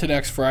ahead to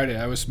next Friday,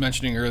 I was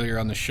mentioning earlier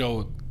on the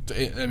show,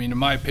 I mean, in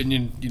my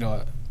opinion,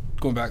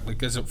 going back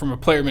from a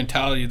player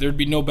mentality, there'd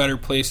be no better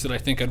place that I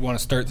think I'd want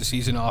to start the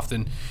season off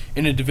than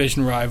in a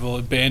division rival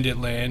at Bandit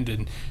Land,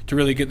 and to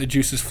really get the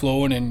juices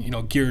flowing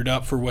and geared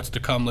up for what's to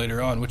come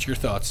later on. What's your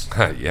thoughts?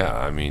 Yeah,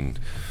 I mean,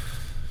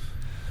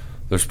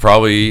 there's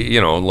probably,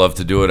 love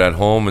to do it at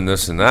home and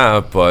this and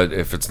that, but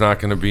if it's not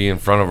going to be in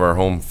front of our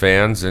home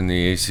fans in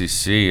the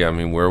ACC, I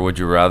mean, where would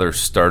you rather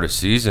start a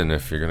season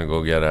if you're going to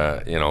go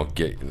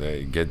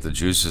get the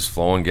juices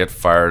flowing, get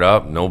fired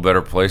up? No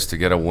better place to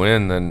get a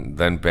win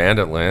than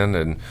Banditland,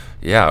 and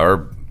yeah,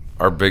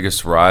 our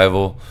biggest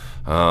rival,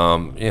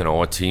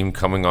 a team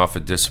coming off a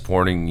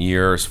disappointing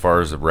year as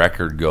far as the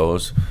record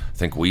goes. I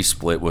think we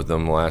split with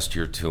them last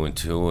year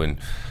 2-2, and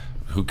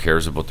who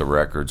cares about the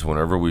records?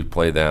 Whenever we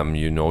play them,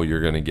 you're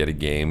going to get a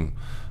game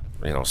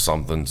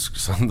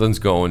something's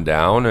going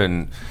down,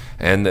 and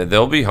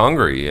they'll be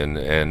hungry,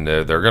 and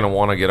they're going to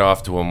want to get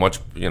off to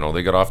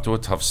they got off to a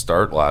tough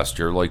start last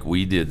year like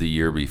we did the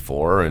year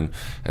before, and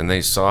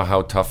they saw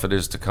how tough it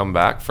is to come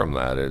back from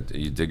that.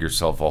 You dig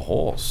yourself a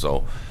hole.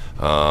 So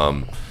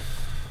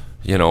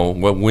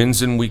what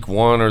wins in week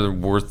 1 are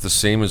worth the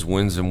same as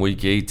wins in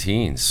week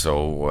 18.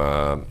 So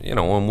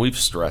and we've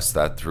stressed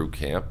that through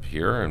camp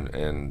here,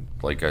 and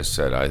like I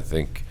said, I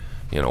think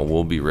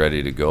we'll be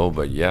ready to go.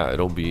 But yeah,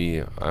 it'll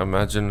be, I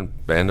imagine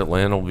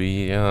Banditland will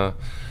be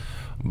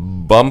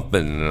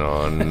bumping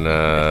on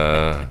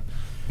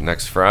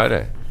next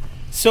Friday.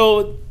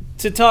 So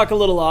to talk a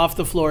little off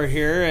the floor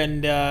here,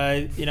 and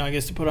I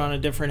guess to put on a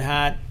different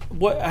hat,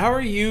 how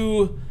are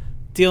you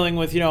dealing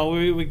with,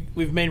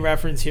 we've made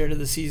reference here to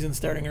the season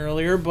starting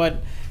earlier,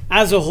 but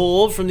as a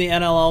whole, from the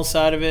NLL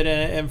side of it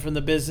and from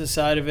the business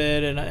side of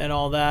it and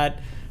all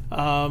that,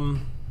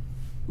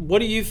 what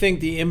do you think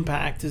the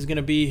impact is going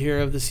to be here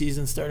of the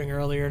season starting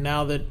earlier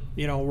now that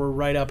we're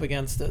right up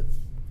against it?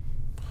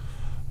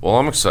 Well,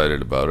 I'm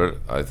excited about it.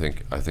 I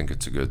think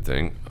it's a good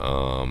thing.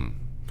 I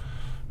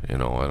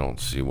don't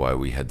see why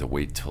we had to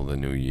wait till the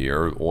new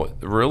year.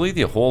 Really,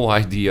 the whole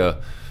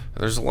idea,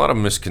 there's a lot of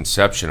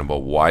misconception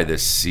about why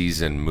this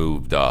season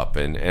moved up,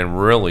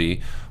 and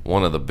really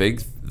one of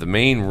the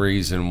main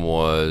reason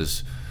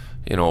was,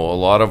 a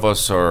lot of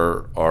us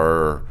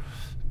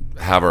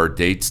have our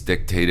dates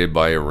dictated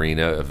by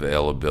arena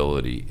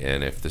availability,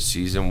 and if the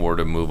season were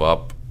to move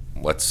up,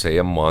 let's say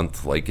a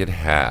month like it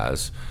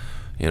has,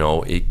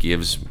 it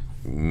gives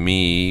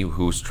me,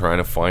 who's trying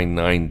to find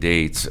 9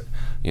 dates,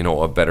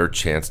 a better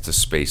chance to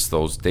space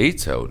those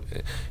dates out.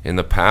 In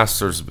the past,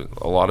 there's been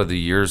a lot of the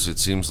years, it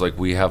seems like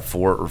we have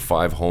 4 or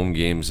 5 home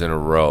games in a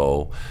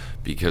row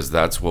because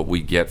that's what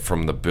we get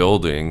from the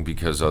building,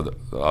 because of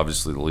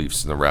obviously the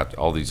Leafs and the Raptors,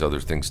 all these other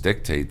things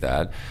dictate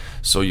that.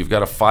 So you've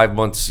got a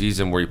 5-month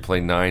season where you play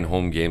 9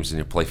 home games and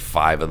you play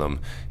 5 of them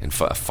in a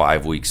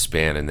 5-week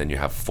span, and then you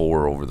have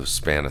 4 over the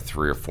span of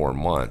 3 or 4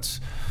 months.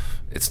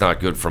 It's not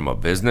good from a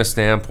business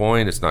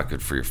standpoint. It's not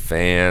good for your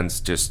fans.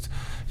 Just,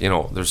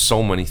 there's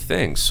so many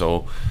things.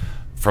 So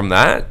from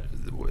that,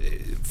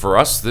 for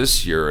us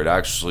this year, it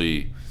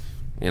actually,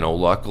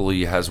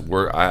 luckily has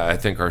worked. I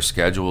think our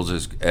schedule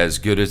is as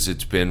good as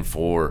it's been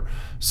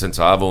since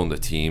I've owned the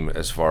team,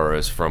 as far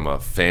as from a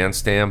fan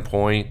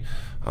standpoint.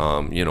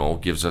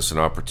 Gives us an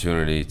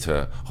opportunity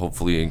to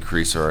hopefully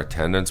increase our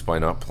attendance by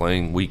not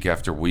playing week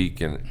after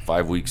week and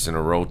 5 weeks in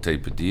a row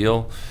type of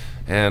deal.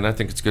 And I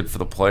think it's good for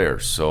the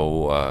players.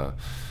 So,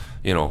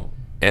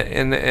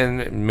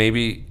 and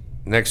maybe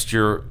next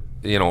year,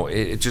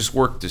 it just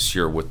worked this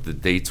year with the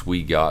dates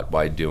we got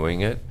by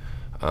doing it.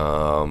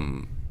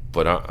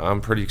 But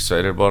I'm pretty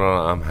excited about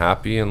it. I'm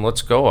happy, and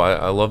let's go.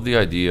 I love the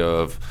idea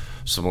of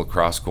some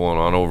lacrosse going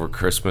on over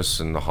Christmas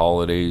and the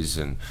holidays.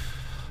 And,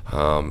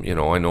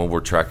 I know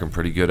we're tracking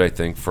pretty good, I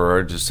think, for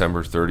our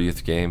December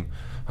 30th game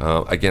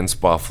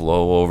against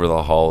Buffalo over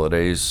the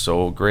holidays.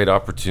 So great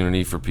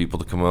opportunity for people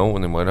to come out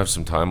when they might have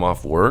some time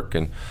off work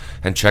and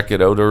check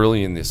it out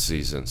early in this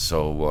season.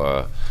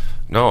 So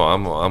no,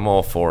 I'm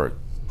all for it.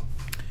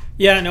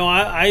 Yeah, no,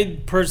 I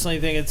personally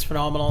think it's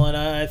phenomenal, and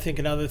I think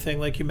another thing,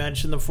 like you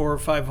mentioned, the 4 or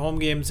 5 home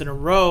games in a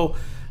row,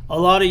 a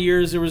lot of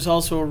years there was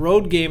also a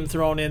road game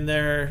thrown in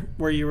there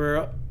where you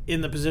were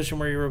in the position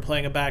where you were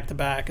playing a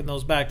back-to-back, and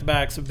those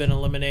back-to-backs have been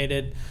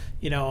eliminated.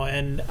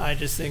 And I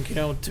just think,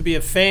 to be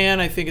a fan,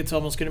 I think it's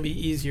almost going to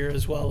be easier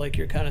as well, like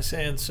you're kind of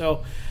saying.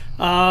 So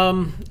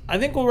I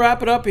think we'll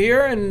wrap it up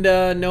here, and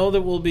know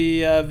that we'll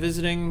be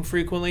visiting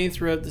frequently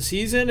throughout the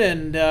season.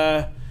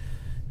 And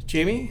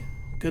Jamie,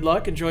 good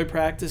luck. Enjoy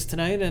practice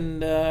tonight. And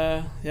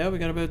we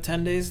got about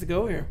 10 days to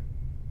go here.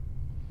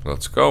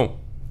 Let's go.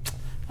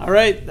 All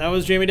right, that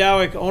was Jamie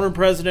Dawick, owner,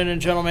 president, and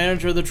general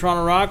manager of the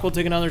Toronto Rock. We'll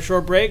take another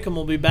short break, and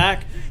we'll be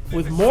back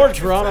with more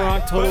Toronto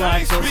Rock Total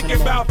Access.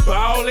 Speaking about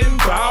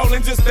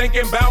ballin', just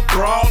thinking about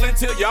brawling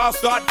till y'all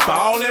start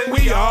ballin'.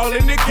 We all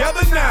in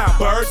together now,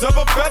 birds of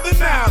a feather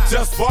now.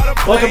 Just for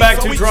the welcome back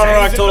to Toronto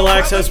Rock Total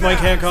Access. Mike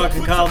Hancock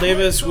and Kyle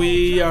Davis.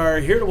 We are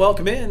here to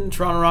welcome in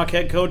Toronto Rock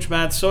head coach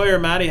Matt Sawyer.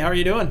 Matty, how are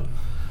you doing?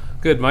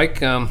 Good, Mike.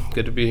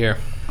 Good to be here.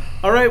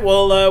 All right,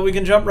 well, we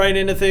can jump right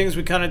into things.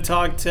 We kind of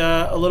talked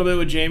a little bit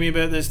with Jamie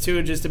about this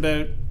too, just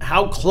about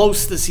how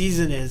close the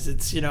season is.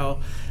 It's, a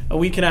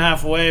week and a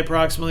half away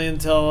approximately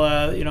until,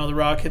 the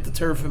Rock hit the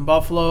turf in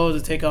Buffalo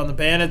to take on the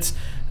Bandits.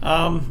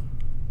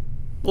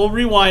 We'll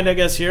rewind, I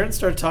guess, here and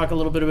start to talk a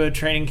little bit about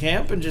training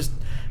camp and just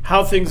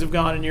how things have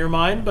gone in your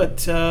mind.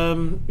 But,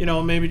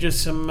 maybe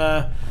just some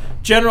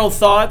general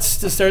thoughts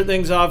to start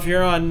things off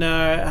here on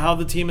how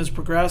the team has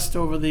progressed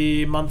over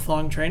the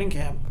month-long training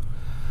camp.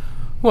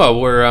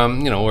 Well,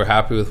 we're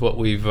happy with what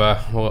we've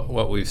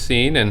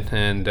seen,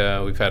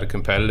 and we've had a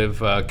competitive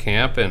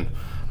camp, and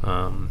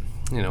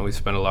we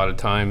spent a lot of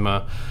time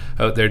out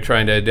there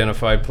trying to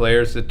identify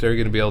players that are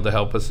going to be able to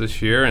help us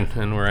this year,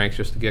 and we're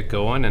anxious to get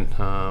going, and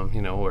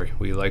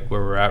we like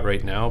where we're at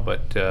right now,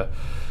 but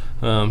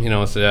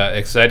It's an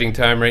exciting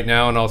time right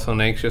now, and also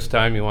an anxious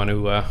time. You want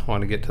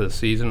to get to the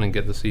season and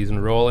get the season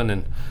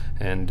rolling,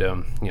 and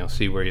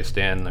see where you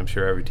stand. And I'm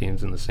sure every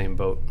team's in the same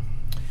boat.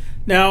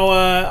 Now,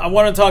 I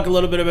want to talk a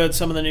little bit about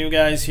some of the new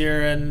guys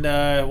here, and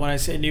when I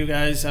say new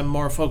guys, I'm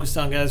more focused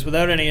on guys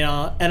without any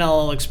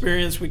NLL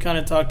experience. We kind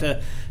of talked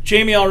to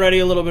Jamie already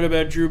a little bit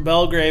about Drew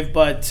Belgrave,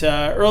 but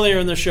earlier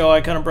in the show, I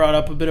kind of brought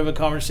up a bit of a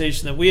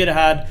conversation that we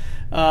had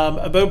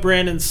about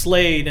Brandon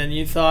Slade, and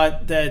you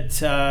thought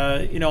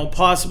that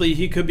possibly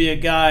he could be a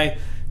guy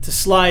to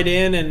slide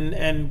in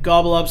and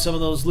gobble up some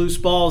of those loose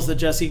balls that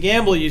Jesse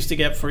Gamble used to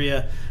get for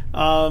you.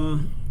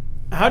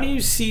 How do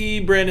you see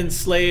Brandon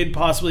Slade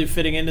possibly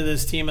fitting into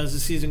this team as the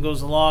season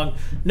goes along,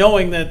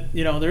 knowing that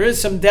there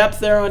is some depth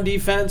there on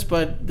defense,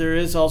 but there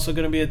is also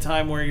going to be a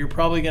time where you're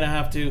probably going to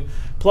have to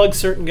plug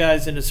certain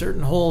guys into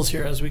certain holes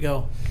here as we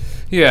go?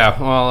 Yeah,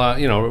 well,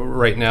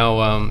 right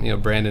now,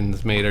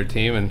 Brandon's made our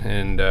team,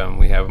 and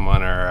we have him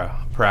on our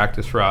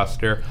practice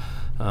roster.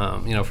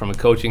 From a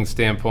coaching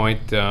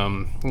standpoint,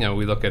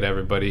 we look at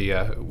everybody.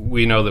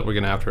 We know that we're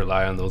going to have to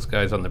rely on those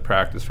guys on the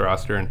practice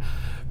roster, and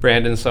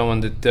Brandon's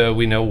someone that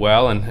we know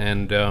well,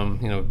 and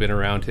been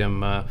around him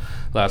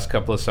last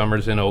couple of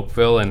summers in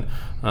Oakville, and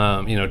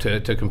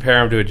to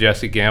compare him to a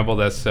Jesse Gamble,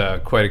 that's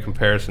quite a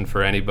comparison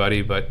for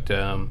anybody. But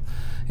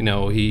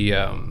he,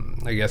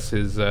 I guess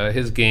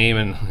his game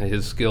and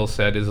his skill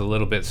set is a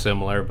little bit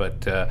similar,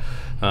 but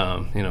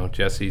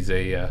Jesse's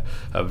a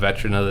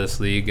veteran of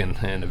this league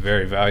and a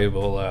very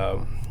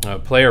valuable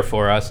player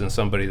for us, and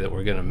somebody that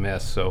we're going to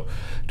miss. So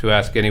to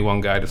ask any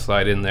one guy to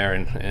slide in there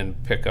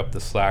and pick up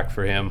the slack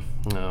for him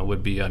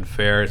would be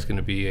unfair. It's going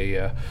to be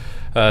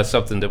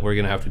something that we're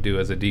going to have to do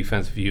as a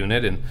defensive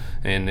unit,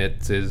 and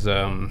it is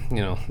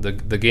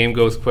the game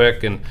goes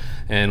quick,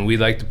 and we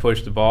like to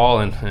push the ball,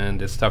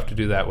 and it's tough to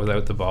do that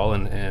without the ball,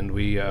 and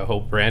we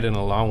hope Brandon,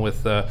 along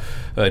with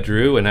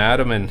Drew and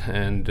Adam,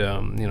 and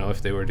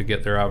if they were to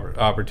get their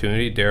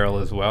opportunity,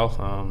 Daryl as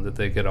well, that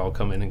they could all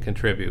come in and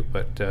contribute.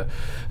 But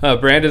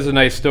Brandon's a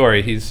nice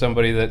story. He's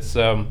somebody that's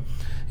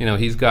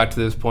he's got to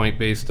this point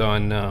based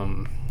on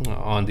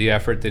the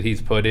effort that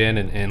he's put in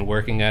and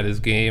working at his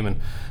game, and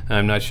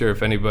I'm not sure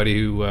if anybody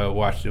who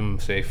watched him,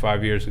 say,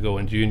 5 years ago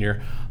in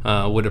junior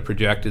would have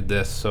projected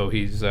this. So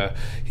he's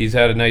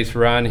had a nice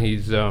run.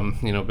 He's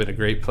been a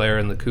great player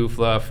in the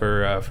KUFLA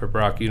for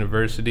Brock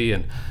University,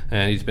 and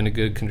he's been a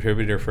good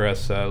contributor for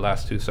us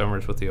last 2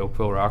 summers with the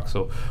Oakville Rock.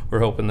 So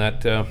we're hoping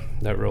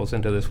that rolls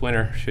into this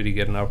winter should he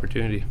get an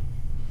opportunity.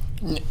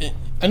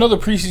 I know the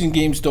preseason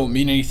games don't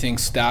mean anything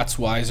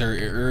stats-wise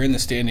or in the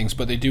standings,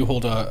 but they do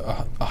hold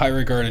a high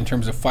regard in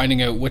terms of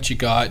finding out what you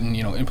got and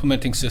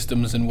implementing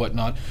systems and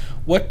whatnot.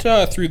 What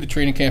through the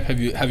training camp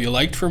have you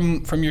liked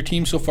from your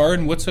team so far,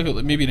 and what's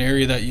maybe an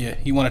area that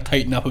you want to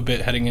tighten up a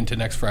bit heading into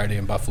next Friday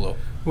in Buffalo?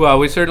 Well,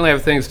 we certainly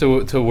have things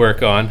to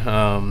work on,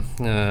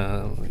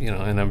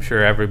 and I'm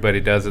sure everybody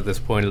does at this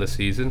point of the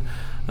season.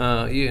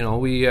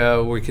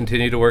 We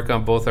continue to work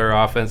on both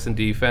our offense and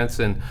defense,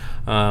 and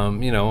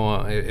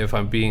if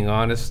I'm being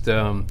honest,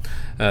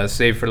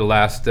 save for the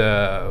last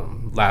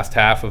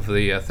half of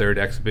the third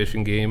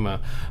exhibition game,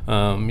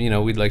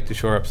 we'd like to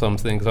shore up some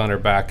things on our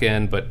back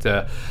end, but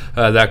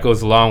that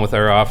goes along with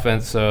our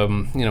offense.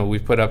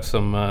 We've put up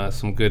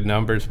some good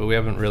numbers, but we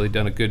haven't really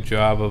done a good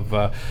job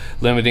of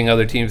limiting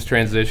other teams'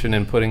 transition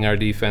and putting our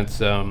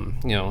defense,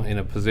 in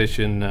a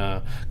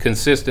position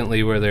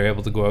consistently where they're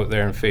able to go out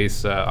there and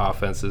face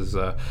offenses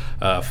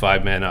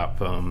 5 men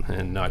up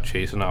and not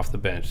chasing off the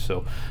bench.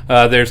 So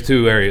there's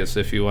 2 areas.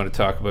 If you want to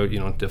talk about,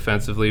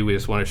 defensively, we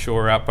just want to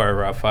shore up our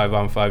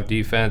 5-on-5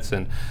 defense,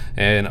 and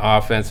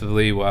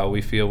offensively, while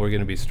we feel we're going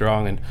to be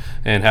strong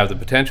and have the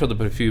potential to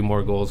put a few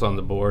more goals on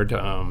the board,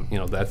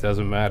 that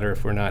doesn't matter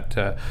if we're not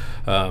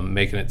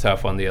making it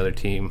tough on the other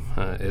team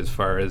as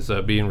far as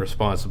being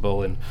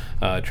responsible in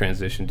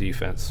transition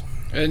defense.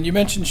 And you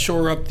mentioned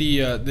shore up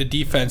the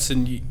defense,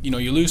 and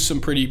you lose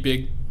some pretty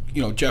big.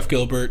 Jeff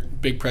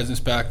Gilbert, big presence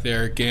back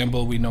there.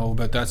 Gamble, we know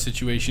about that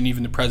situation.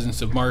 Even the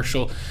presence of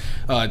Marshall.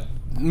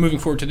 Moving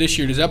forward to this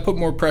year, does that put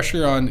more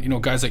pressure on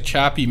guys like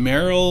Chappie,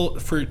 Merrill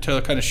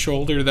to kind of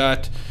shoulder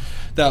that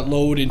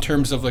load in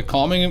terms of like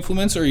calming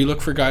influence, or you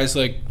look for guys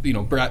like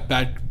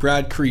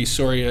Brad Crease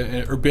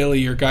or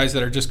Billy, or guys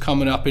that are just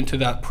coming up into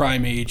that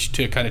prime age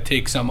to kind of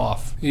take some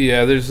off?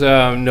 Yeah, there's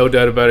no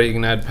doubt about it. You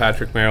can add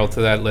Patrick Merrill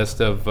to that list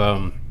of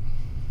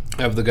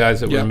the guys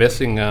that we're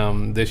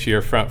missing this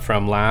year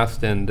from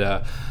last, and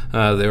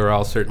they were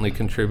all certainly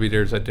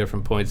contributors at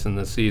different points in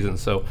the season.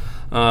 So,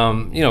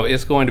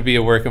 it's going to be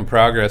a work in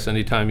progress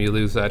anytime you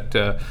lose that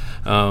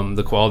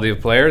the quality of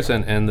players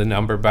and the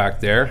number back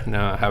there.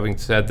 Now, having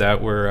said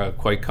that, we're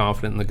quite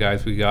confident in the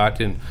guys we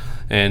got, and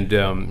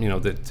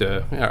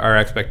that our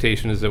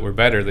expectation is that we're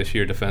better this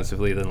year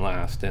defensively than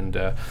last, and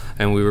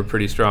we were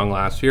pretty strong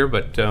last year,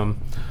 but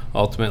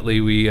ultimately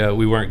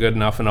we weren't good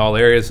enough in all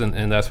areas,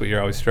 and that's what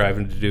you're always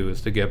striving to do,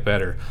 is to get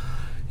better.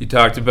 You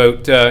talked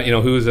about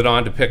who is it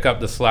on to pick up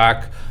the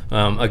slack.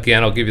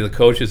 Again, I'll give you the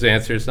coach's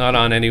answer. It's not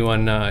on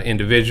anyone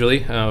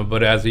individually,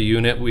 but as a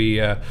unit, we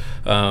have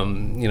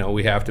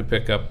to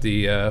pick up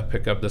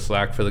the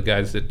slack for the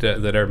guys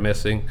that are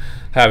missing.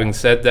 Having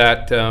said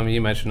that,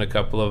 you mentioned a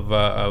couple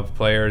of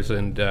players,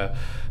 and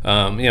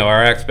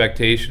our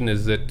expectation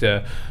is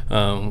that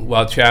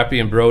while Chappie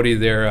and Brody,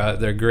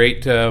 they're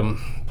great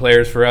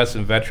players for us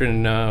and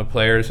veteran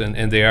players,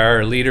 and they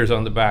are leaders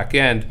on the back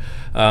end.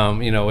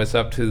 It's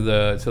up to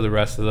the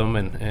rest of them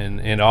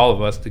and all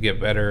of us to get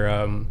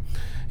better.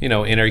 In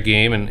our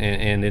game and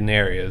in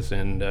areas.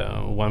 And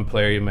one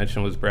player you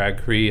mentioned was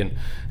Brad Cree,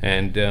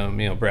 and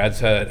Brad's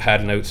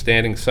had an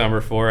outstanding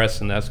summer for us,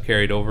 and that's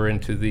carried over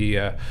into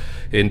the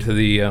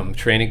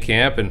training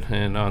camp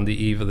and on the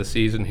eve of the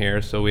season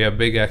here. So we have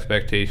big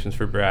expectations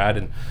for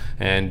Brad,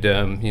 and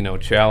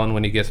Challen,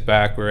 when he gets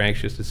back, we're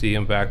anxious to see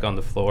him back on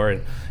the floor,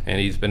 and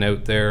he's been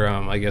out there,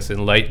 I guess,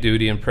 in light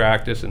duty in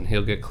practice, and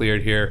he'll get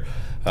cleared here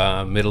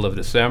middle of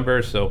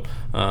December. So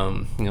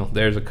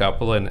there's a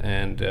couple,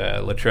 and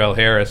Latrell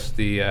Harris,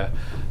 the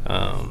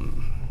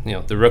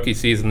rookie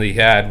season that he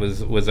had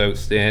was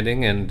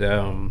outstanding, and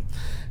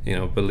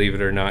believe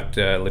it or not,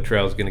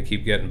 Latrell's going to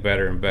keep getting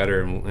better and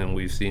better, and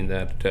we've seen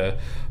that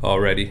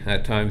already.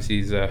 At times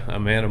he's a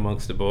man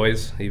amongst the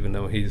boys, even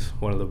though he's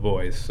one of the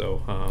boys.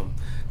 So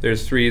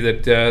there's three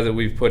that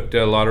we've put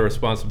a lot of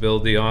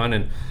responsibility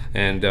on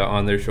and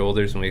on their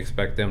shoulders, and we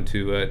expect them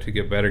to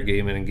get better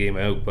game in and game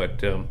out.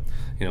 But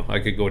I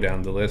could go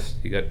down the list.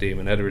 You got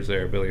Damon Edwards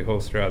there, Billy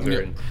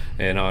Hostrasser,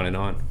 and on and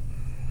on.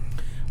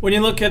 When you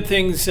look at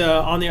things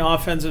on the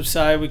offensive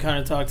side, we kind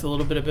of talked a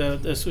little bit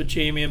about this with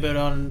Jamie, about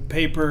on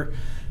paper,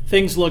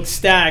 things look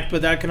stacked,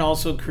 but that can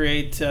also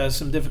create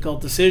some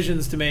difficult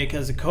decisions to make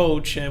as a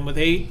coach. And with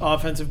 8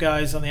 offensive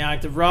guys on the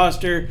active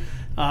roster,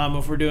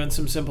 if we're doing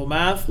some simple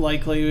math,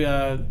 likely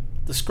the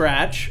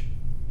scratch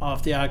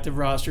off the active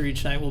roster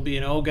each night will be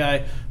an O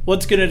guy.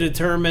 What's going to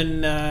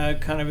determine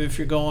kind of if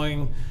you're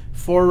going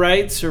 4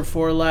 rights or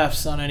 4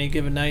 lefts on any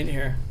given night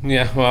here?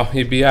 Yeah, well,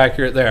 you'd be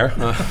accurate there.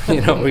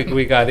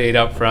 We got 8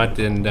 up front,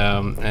 and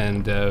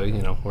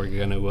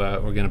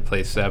we're gonna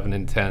play 7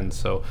 and 10.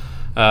 So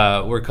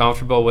we're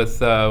comfortable with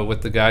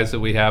the guys that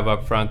we have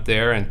up front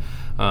there, and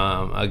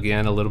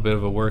again, a little bit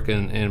of a work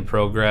in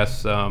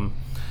progress.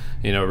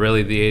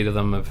 Really the 8 of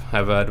them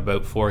have had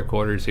about 4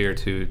 quarters here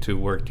to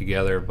work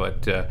together.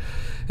 But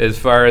as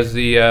far as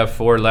the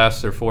 4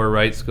 lefts or 4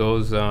 rights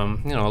goes, a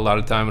lot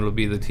of time it'll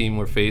be the team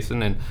we're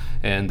facing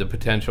and the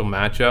potential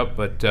matchup.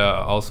 But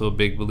also a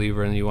big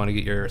believer in you want to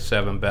get your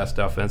 7 best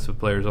offensive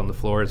players on the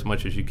floor as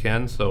much as you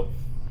can. So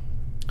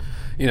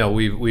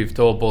we've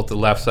told both the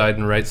left side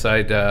and right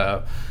side,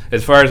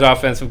 as far as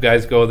offensive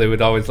guys go, they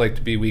would always like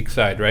to be weak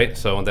side, right?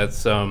 So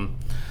that's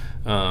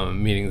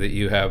meaning that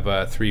you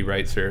have 3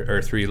 rights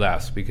or 3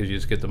 lefts, because you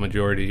just get the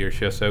majority of your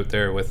shifts out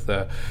there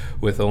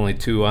with only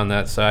 2 on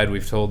that side.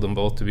 We've told them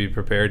both to be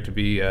prepared to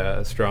be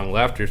strong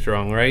left or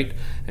strong right,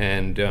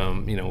 and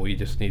we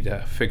just need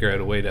to figure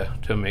out a way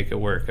to make it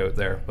work out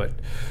there. But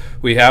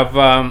we have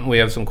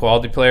some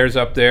quality players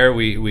up there.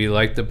 We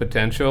like the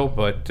potential,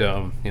 but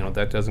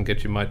that doesn't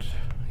get you much.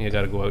 You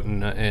got to go out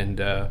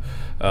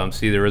and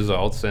see the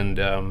results, and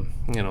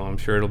I'm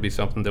sure it'll be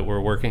something that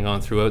we're working on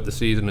throughout the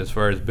season as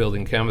far as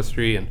building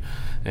chemistry,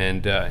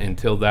 and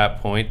until that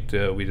point,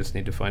 we just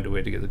need to find a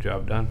way to get the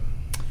job done.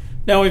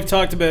 Now, we've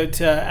talked about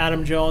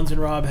Adam Jones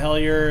and Rob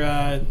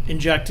Hellier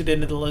injected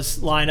into the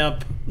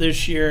lineup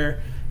this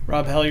year.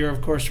 Rob Hellier,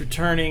 of course,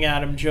 returning.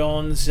 Adam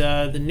Jones,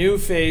 the new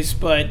face,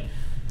 but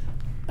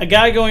a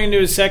guy going into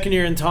his second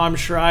year in Tom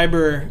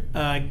Schreiber,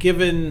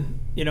 given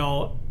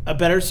a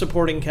better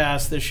supporting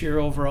cast this year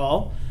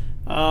overall.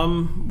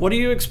 What are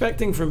you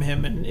expecting from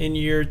him in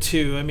year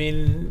 2? I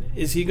mean,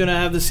 is he going to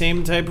have the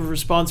same type of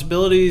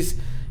responsibilities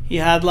he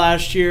had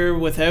last year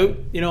without,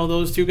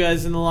 those 2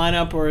 guys in the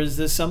lineup, or is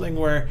this something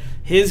where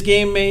his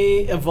game may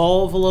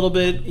evolve a little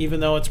bit,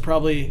 even though it's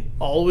probably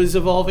always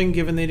evolving,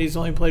 given that he's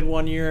only played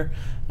 1 year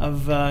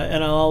of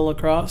NLL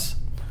lacrosse?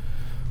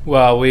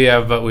 Well, we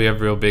have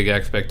real big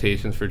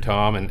expectations for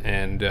Tom,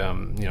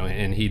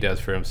 and he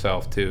does for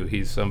himself too.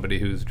 He's somebody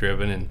who's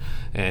driven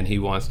and he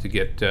wants to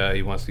get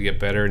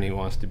better, and he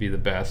wants to be the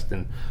best,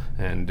 and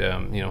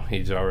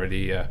he's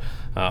already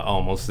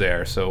almost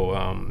there.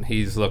 So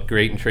he's looked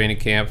great in training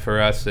camp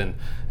for us, and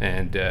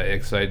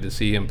excited to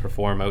see him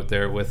perform out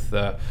there with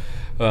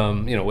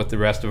with the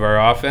rest of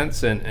our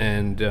offense,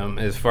 and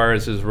as far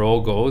as his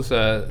role goes,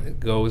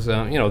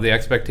 the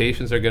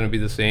expectations are going to be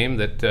the same.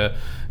 That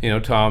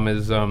Tom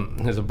is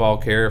a ball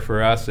carrier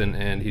for us,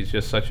 and he's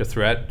just such a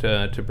threat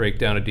to break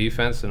down a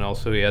defense, and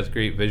also he has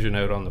great vision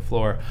out on the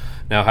floor.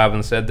 Now,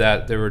 having said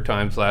that, there were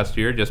times last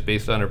year, just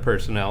based on our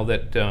personnel,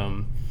 that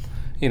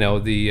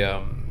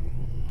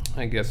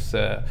I guess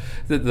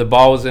the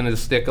ball was in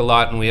his stick a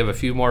lot, and we have a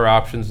few more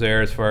options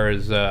there as far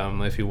as,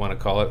 if you want to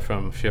call it,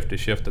 from shift to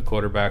shift, the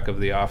quarterback of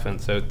the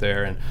offense out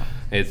there. And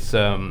it's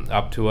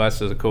up to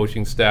us as a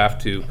coaching staff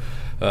to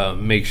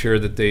make sure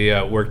that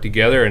they work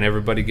together and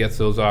everybody gets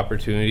those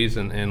opportunities,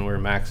 and we're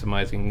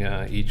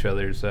maximizing each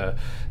other's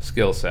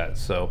skill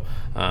sets. So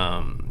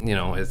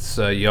it's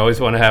you always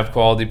want to have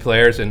quality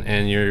players,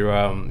 and you're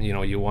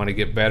you want to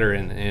get better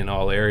in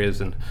all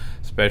areas, and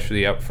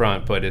especially up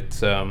front. But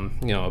it's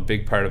a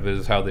big part of it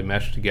is how they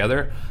mesh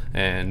together,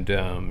 and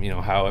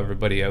how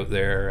everybody out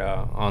there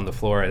on the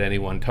floor at any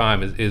one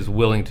time is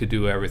willing to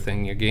do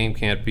everything. Your game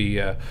can't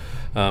be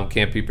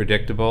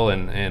predictable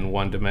and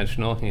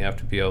one-dimensional. You have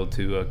to be able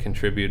to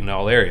contribute in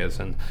all areas,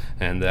 and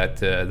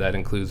that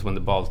includes when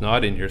the ball's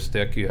not in your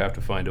stick. You have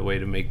to find a way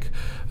to make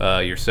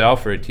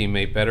yourself or a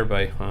teammate better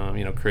by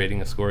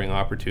creating a scoring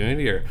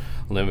opportunity or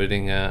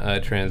limiting a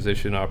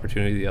transition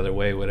opportunity the other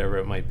way, whatever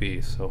it might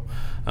be. So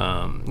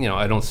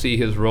I don't see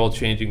his role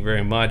changing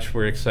very much.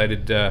 We're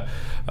excited to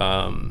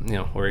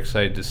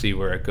see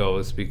where it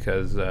goes,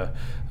 because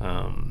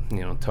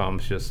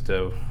Tom's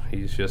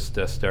he's just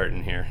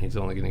starting here. He's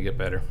only going to get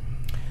better.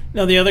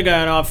 Now, the other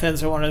guy on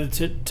offense I wanted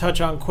to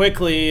touch on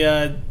quickly,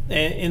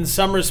 in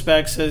some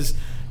respects, has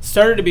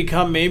started to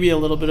become maybe a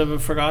little bit of a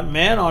forgotten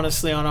man,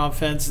 honestly, on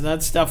offense, and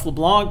that's Steph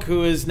LeBlanc,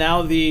 who is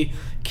now the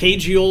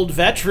cagey old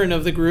veteran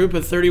of the group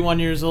at 31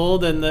 years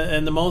old and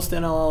the most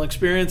NLL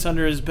experience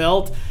under his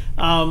belt.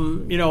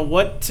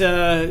 What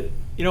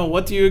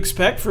do you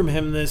expect from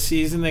him this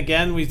season?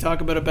 Again, we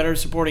talk about a better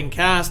supporting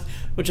cast,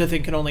 which I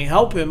think can only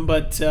help him,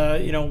 but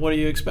what are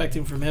you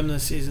expecting from him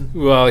this season?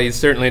 Well, he's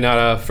certainly not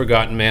a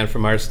forgotten man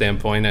from our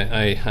standpoint.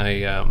 I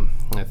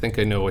think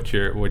I know what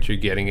you're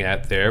getting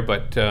at there,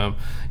 but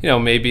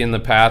maybe in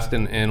the past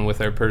and with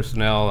our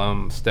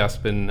personnel, Steph's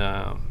been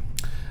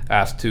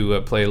asked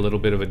to play a little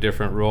bit of a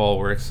different role.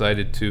 We're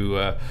excited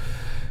to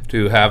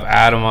have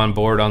Adam on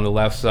board on the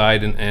left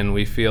side, and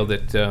we feel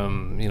that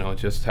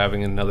just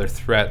having another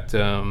threat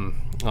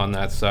on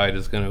that side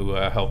is going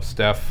to help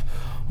Steph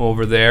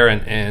over there.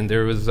 And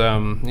there was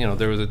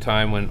a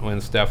time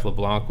when Steph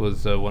LeBlanc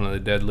was one of the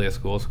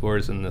deadliest goal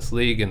scorers in this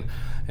league,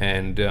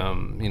 and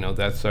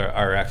that's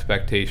our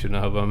expectation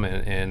of him.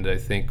 And I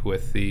think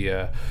with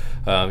the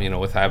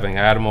with having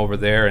Adam over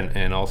there,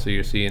 and also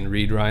you're seeing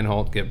Reed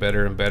Reinholdt get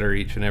better and better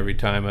each and every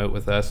time out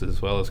with us,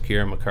 as well as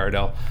Kieran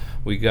McCardell.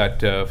 We got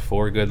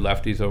 4 good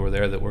lefties over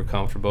there that we're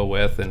comfortable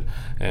with,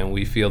 and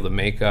we feel the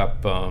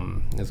makeup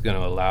is going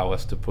to allow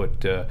us to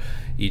put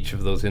each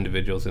of those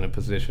individuals in a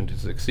position to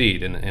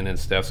succeed. And in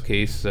Steph's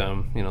case,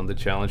 the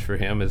challenge for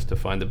him is to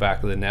find the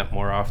back of the net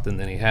more often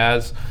than he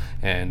has,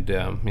 and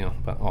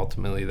but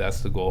ultimately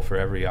that's the goal for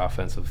every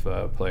offensive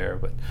player.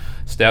 But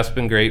Steph's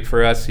been great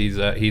for us. He's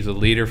a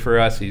leader for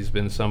us. He's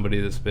been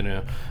somebody that's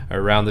been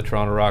around the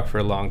Toronto Rock for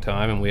a long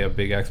time, and we have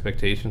big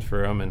expectations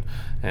for him,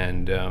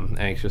 and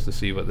anxious to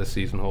see what this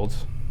season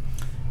holds.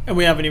 And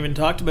we haven't even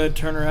talked about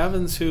Turner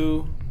Evans,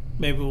 who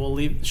maybe we'll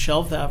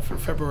shelve that for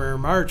February or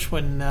March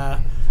when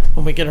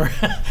we get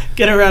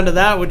around to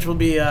that, which will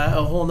be a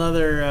whole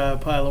nother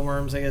pile of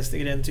worms, I guess, to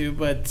get into.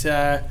 But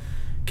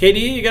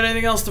KD, you got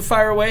anything else to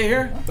fire away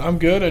here? I'm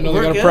good. I know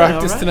they got to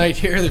practice tonight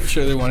here. I'm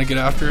sure they want to get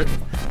after it.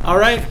 All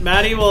right,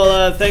 Matty.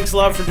 Well, thanks a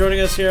lot for joining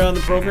us here on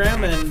the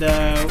program, and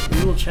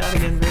we will chat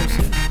again very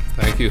soon.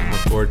 Thank you. Look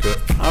forward to it.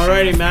 All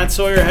righty, Matt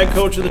Sawyer, head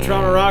coach of the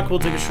Toronto Rock. We'll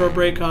take a short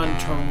break on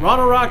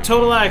Toronto Rock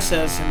Total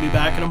Access and be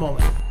back in a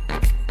moment.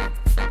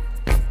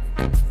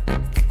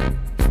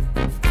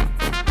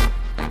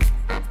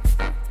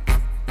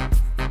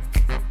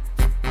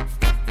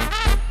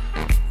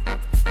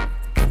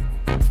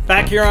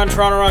 Back here on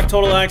Toronto Rock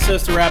Total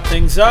Access to wrap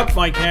things up,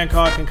 Mike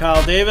Hancock and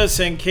Kyle Davis.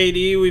 And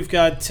KD, we've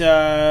got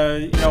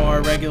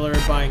our regular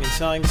buying and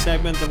selling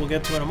segment that we'll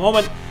get to in a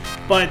moment.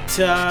 But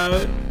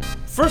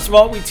first of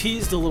all, we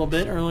teased a little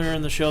bit earlier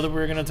in the show that we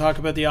were going to talk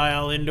about the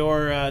IL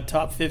Indoor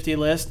Top 50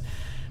 list.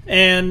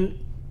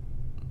 And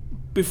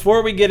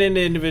before we get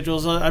into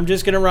individuals, I'm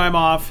just going to rhyme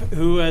off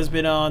who has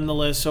been on the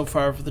list so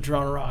far for the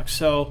Toronto Rock.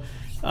 So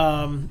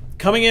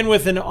coming in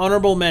with an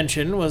honorable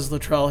mention was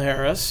Latrell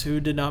Harris, who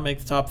did not make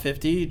the top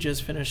 50. He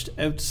just finished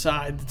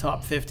outside the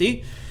top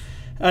 50.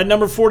 At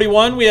number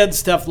 41, we had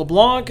Steph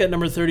LeBlanc. At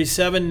number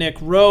 37, Nick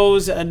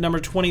Rose. At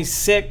number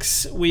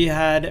 26, we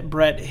had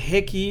Brett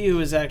Hickey, who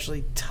is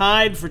actually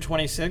tied for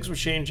 26 with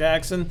Shane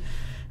Jackson.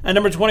 At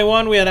number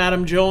 21, we had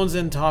Adam Jones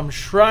and Tom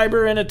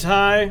Schreiber in a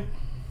tie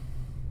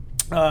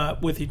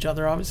with each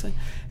other, obviously.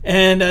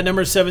 And at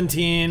number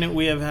 17,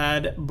 we have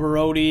had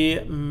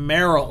Brody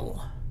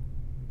Merrill.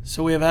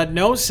 So we have had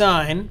no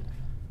sign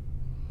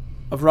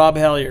of Rob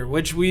Hellier,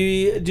 which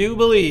we do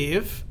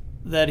believe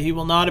that he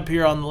will not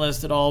appear on the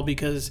list at all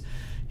because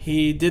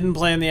he didn't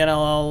play in the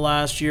NLL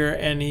last year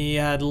and he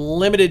had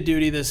limited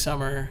duty this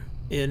summer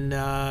in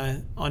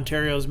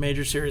Ontario's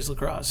Major Series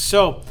Lacrosse.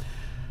 So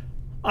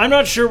I'm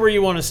not sure where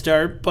you want to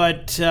start,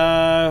 but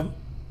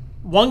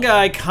one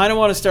guy I kind of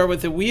want to start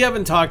with that we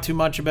haven't talked too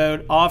much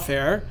about off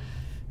air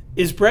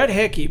is Brett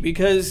Hickey,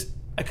 because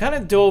I kind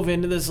of dove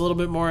into this a little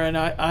bit more, and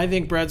I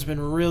think Brett's been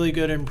really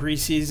good in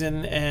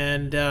preseason,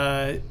 and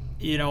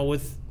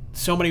with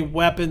so many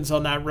weapons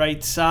on that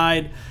right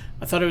side,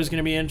 I thought it was going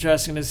to be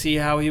interesting to see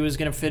how he was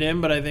going to fit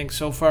in. But I think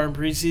so far in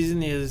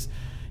preseason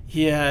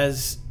he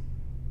has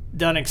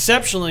done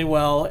exceptionally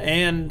well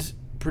and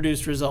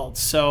produced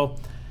results. So,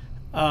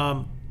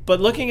 but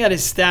looking at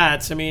his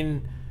stats, I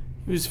mean,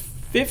 he was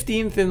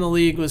 15th in the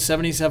league with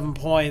 77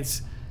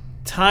 points,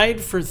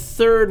 tied for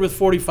third with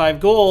 45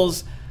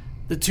 goals.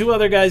 The two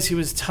other guys he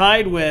was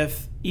tied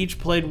with each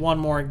played one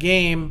more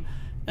game,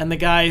 and the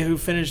guy who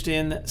finished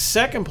in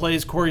second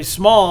place, Corey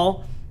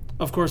Small,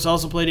 of course,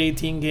 also played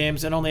 18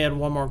 games and only had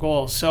one more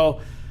goal.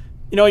 So,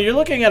 you're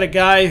looking at a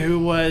guy who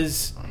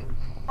was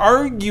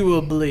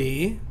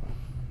arguably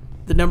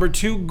the number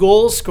 2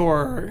 goal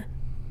scorer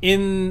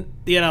in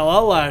the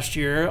NLL last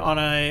year on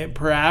a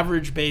per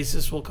average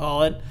basis, we'll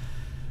call it,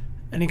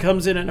 and he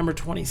comes in at number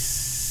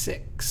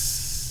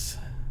 26.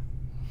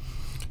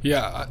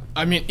 Yeah,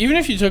 I mean, even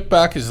if you took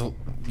back his, to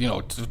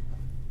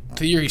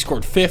the year he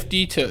scored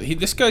 50,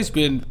 this guy's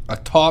been a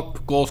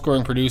top goal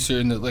scoring producer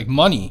in the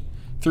money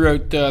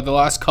throughout the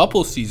last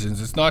couple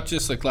seasons. It's not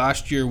just like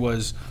last year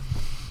was,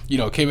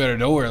 came out of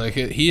nowhere. Like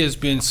he has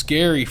been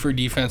scary for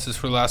defenses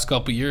for the last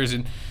couple years,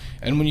 and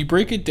when you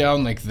break it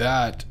down like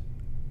that,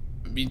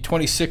 I mean,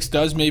 26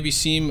 does maybe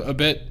seem a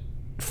bit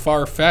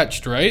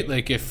far-fetched, right?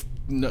 Like if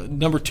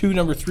number 2,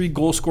 number 3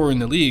 goal scorer in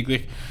the league,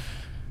 like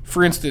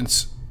for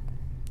instance,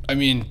 I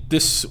mean,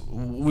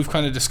 we've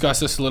kind of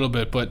discussed this a little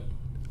bit, but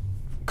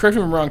correct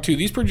me if I'm wrong too,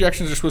 these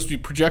projections are supposed to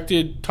be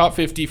projected top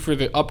 50 for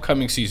the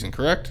upcoming season,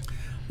 correct?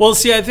 Well,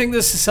 see, I think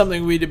this is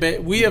something we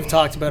have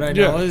talked about,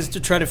 is to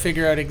try to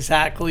figure out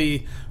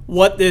exactly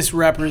what this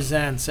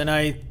represents. And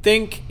I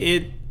think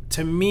it,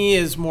 to me,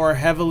 is more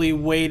heavily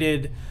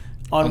weighted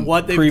on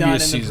what they've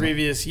done in the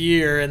previous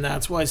year, and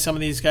that's why some of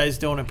these guys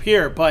don't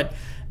appear. But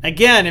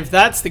again, if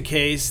that's the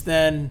case,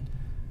 then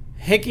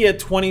Hickey at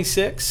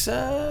 26,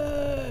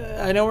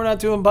 I know we're not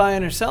doing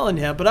buying or selling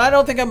yet, but I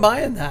don't think I'm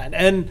buying that.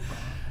 And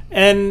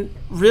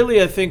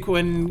really, I think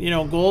when,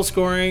 goal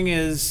scoring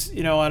is,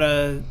 at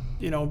a,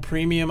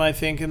 premium, I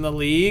think, in the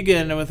league,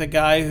 and with a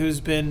guy who's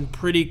been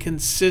pretty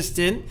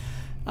consistent,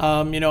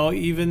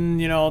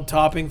 even,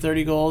 topping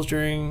 30 goals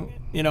during,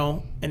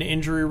 an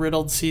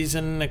injury-riddled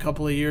season a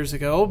couple of years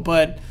ago.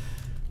 But,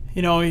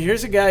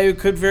 here's a guy who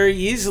could very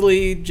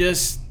easily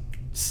just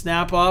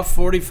snap off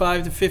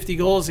 45 to 50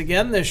 goals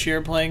again this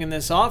year playing in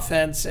this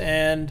offense.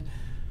 And,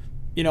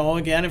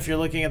 again, if you're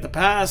looking at the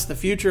past, the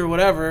future,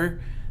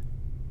 whatever,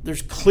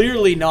 there's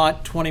clearly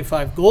not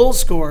 25 goal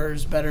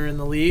scorers better in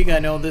the league. I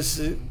know this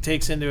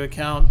takes into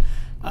account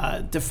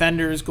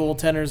defenders,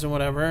 goaltenders, and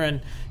whatever.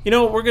 And,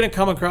 we're going to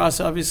come across,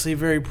 obviously,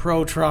 very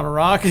pro Toronto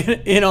Rock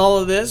in all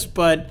of this,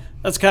 but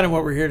that's kind of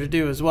what we're here to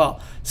do as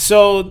well.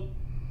 So,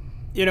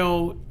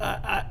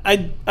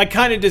 I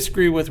kind of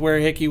disagree with where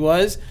Hickey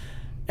was.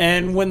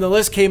 And when the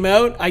list came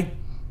out,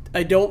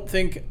 I don't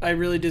think I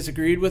really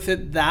disagreed with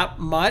it that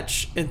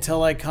much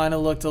until I kind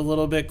of looked a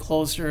little bit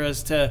closer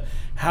as to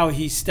how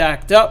he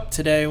stacked up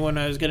today when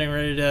I was getting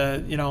ready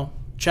to,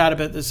 chat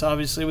about this,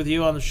 obviously, with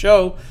you on the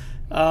show.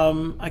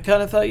 I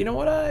kind of thought,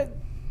 what,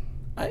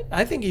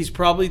 I think he's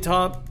probably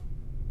top.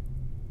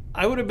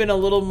 I would have been a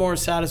little more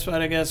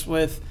satisfied, I guess,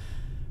 with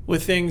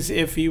things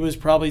if he was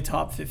probably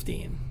top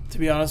 15. To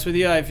be honest with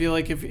you, I feel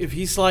like if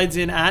he slides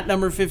in at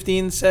number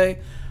 15, say,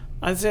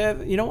 I'd say,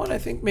 I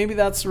think maybe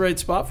that's the right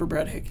spot for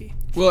Brett Hickey.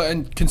 Well,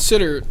 and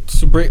consider,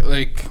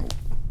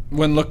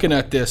 when looking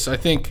at this, I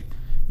think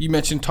you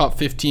mentioned top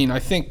 15. I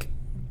think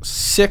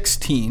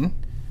 16,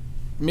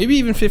 maybe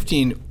even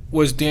 15,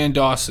 was Dan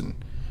Dawson.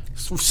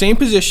 Same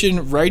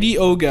position, righty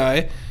O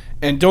guy.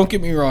 And don't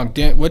get me wrong,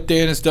 what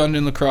Dan has done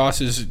in lacrosse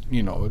is,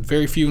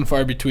 very few and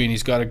far between.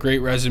 He's got a great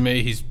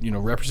resume. He's,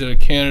 represented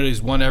Canada.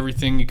 He's won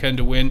everything you can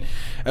to win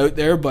out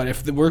there. But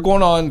if we're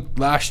going on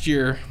last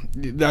year,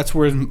 that's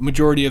where the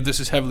majority of this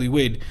is heavily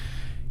weighed.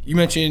 You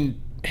mentioned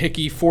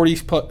Hickey,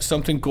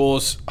 40-something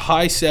goals,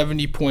 high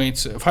 70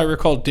 points. If I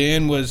recall,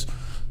 Dan was,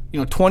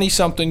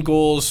 20-something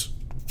goals,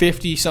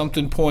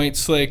 50-something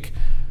points. Like,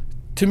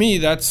 to me,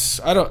 there's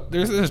a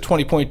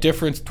 20-point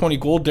difference,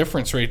 20-goal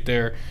difference right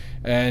there.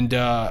 And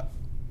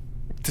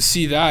to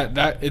see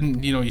that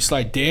and you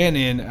slide Dan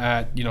in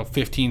at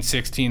 15,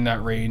 16,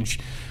 that range.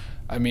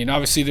 I mean,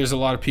 obviously there's a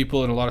lot of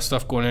people and a lot of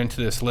stuff going into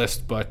this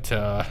list, but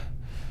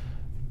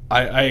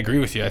I agree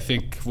with you. I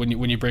think when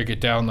you break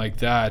it down like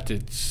that,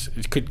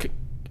 it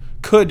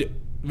could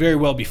very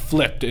well be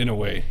flipped in a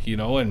way,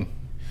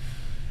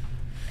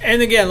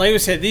 And again, like we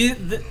said,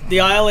 the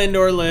Isle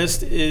Indoor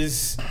list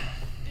is,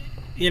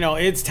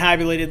 it's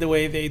tabulated the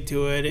way they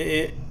do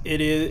it.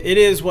 It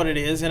is what it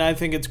is, and I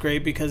think it's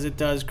great because it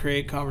does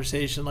create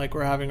conversation like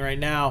we're having right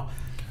now.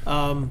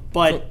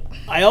 But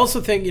I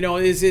also think,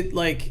 is it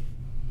like,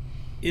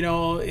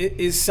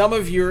 is some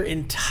of your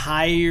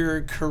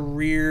entire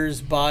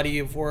career's body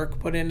of work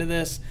put into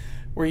this,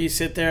 where you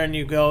sit there and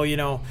you go,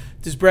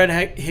 does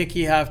Brett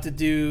Hickey have to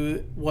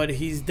do what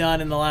he's done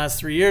in the last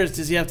 3 years?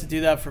 Does he have to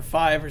do that for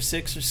 5 or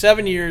 6 or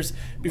 7 years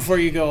before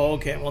you go,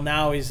 okay, well,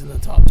 now he's in the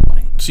top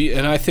 20? See,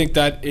 and I think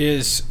that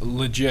is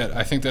legit.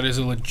 I think that is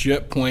a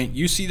legit point.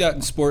 You see that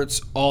in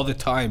sports all the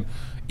time.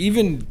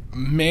 Even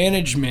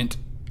management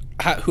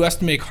who has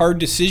to make hard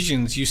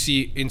decisions, you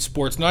see in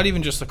sports, not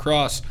even just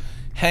lacrosse,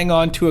 hang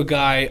on to a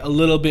guy a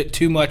little bit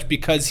too much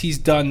because he's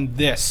done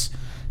this,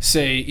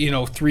 say,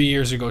 3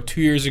 years ago,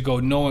 2 years ago,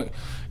 knowing,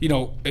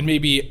 and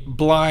maybe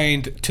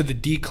blind to the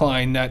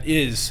decline that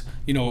is,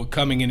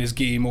 coming in his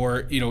game,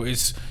 or,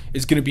 is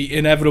going to be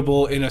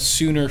inevitable in a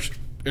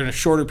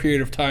shorter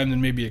period of time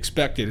than maybe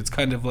expected. It's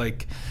kind of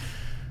like,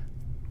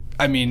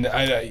 I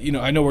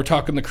know we're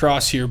talking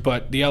lacrosse here,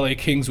 but the LA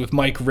Kings with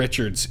Mike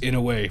Richards, in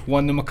a way,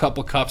 won them a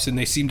couple cups, and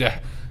they seemed to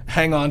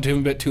hang on to him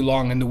a bit too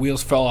long, and the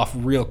wheels fell off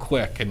real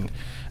quick. And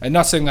I'm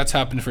not saying that's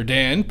happened for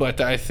Dan,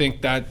 but I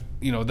think that,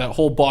 that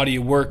whole body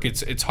of work,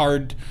 it's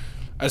hard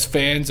as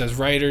fans, as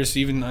writers,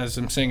 even as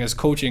I'm saying, as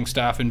coaching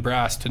staff and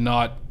brass, to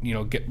not,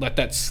 let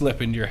that slip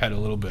into your head a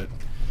little bit.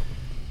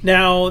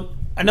 Now,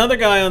 another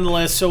guy on the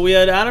list. So we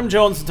had Adam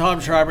Jones and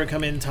Tom Schreiber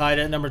come in tied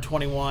at number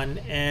 21,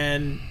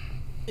 and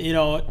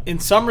in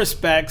some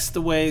respects,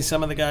 the way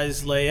some of the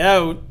guys lay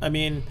out,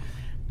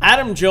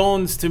 Adam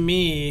Jones, to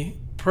me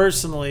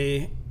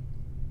personally,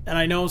 and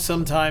I know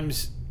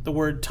sometimes the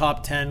word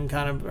top 10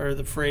 or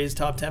the phrase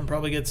top 10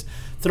 probably gets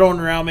thrown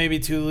around maybe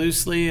too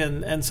loosely,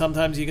 and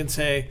sometimes you can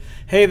say,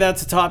 hey,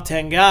 that's a top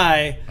 10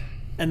 guy,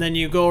 and then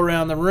you go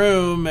around the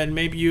room and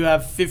maybe you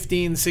have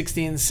 15,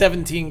 16,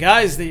 17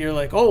 guys that you're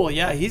like, oh, well,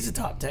 yeah, he's a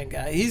top 10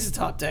 guy, he's a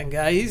top 10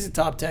 guy, he's a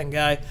top 10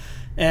 guy.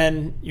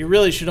 And you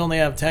really should only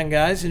have 10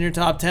 guys in your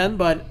top 10.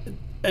 But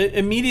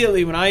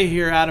immediately when I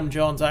hear Adam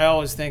Jones, I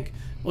always think,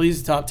 well,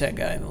 he's a top 10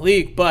 guy in the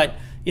league. But,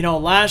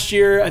 last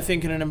year, I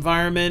think in an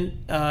environment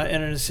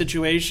and in a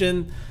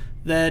situation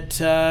that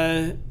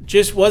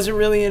just wasn't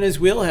really in his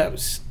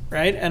wheelhouse,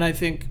 right? And I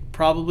think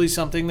probably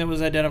something that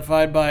was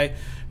identified by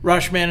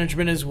Rush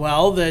management as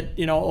well that,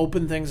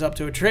 opened things up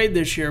to a trade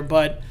this year.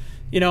 But,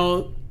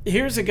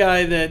 here's a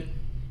guy that,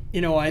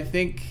 I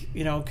think,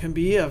 can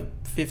be a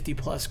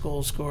 50-plus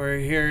goal scorer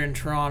here in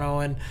Toronto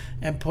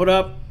and put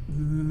up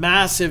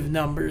massive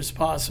numbers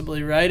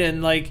possibly, right?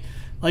 And like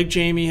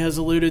Jamie has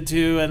alluded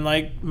to, and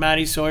like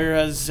Matty Sawyer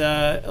has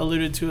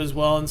alluded to as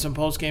well in some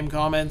post-game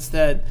comments,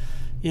 that,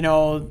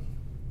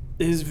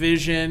 his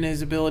vision,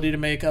 his ability to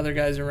make other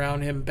guys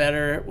around him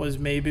better was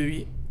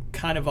maybe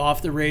kind of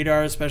off the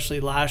radar, especially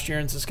last year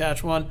in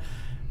Saskatchewan.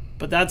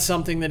 But that's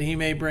something that he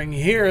may bring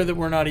here that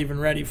we're not even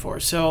ready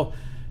for. So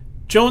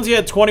Jonesy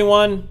at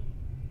 21,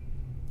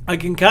 I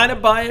can kind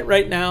of buy it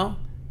right now,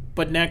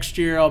 but next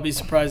year I'll be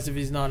surprised if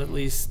he's not at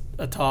least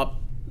a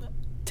top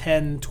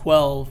 10,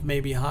 12,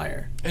 maybe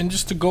higher. And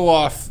just to go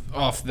off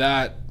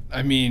that,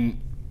 I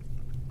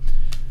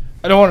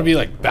don't want to be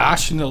like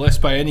bashing the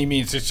list by any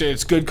means.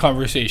 It's good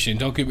conversation,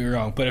 don't get me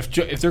wrong. But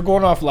if they're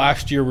going off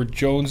last year where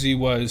Jonesy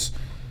was,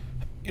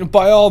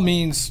 by all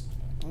means,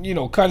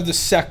 kind of the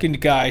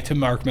second guy to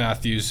Mark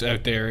Matthews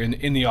out there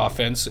in the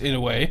offense in a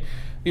way.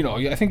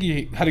 I think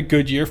he had a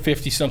good year,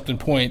 50-something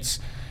points.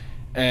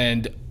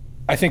 And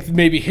I think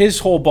maybe his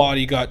whole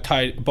body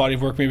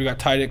of work maybe got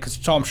tied in because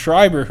Tom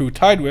Schreiber, who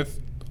tied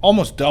with,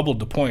 almost doubled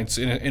the points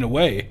in a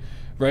way,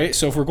 right?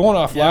 So if we're going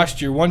off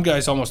last year, one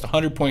guy's almost a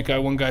 100-point guy,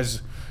 one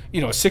guy's, a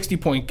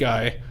 60-point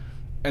guy,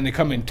 and they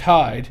come in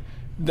tied.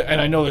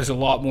 And I know there's a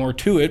lot more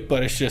to it,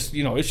 but it's just,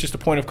 it's just a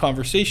point of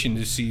conversation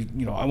to see,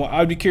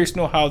 I'd be curious to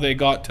know how they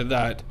got to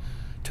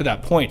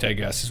that point, I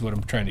guess, is what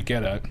I'm trying to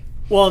get at.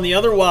 Well, and the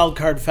other wild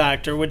card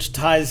factor, which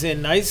ties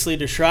in nicely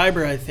to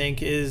Schreiber, I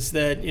think, is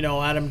that,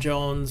 Adam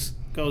Jones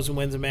goes and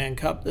wins a Mann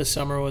Cup this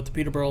summer with the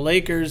Peterborough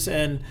Lakers,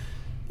 and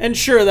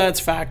sure,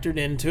 that's factored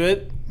into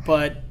it,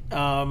 but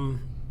then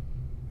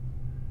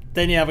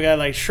you have a guy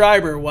like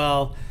Schreiber,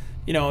 well,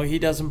 he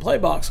doesn't play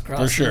box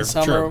lacrosse in the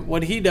summer. Sure.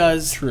 What he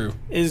does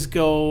is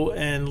go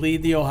and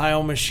lead the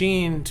Ohio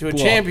Machine to a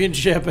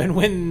championship and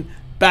win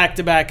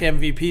back-to-back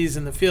MVPs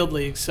in the field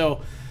league.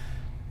 So,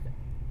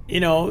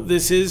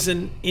 this is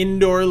an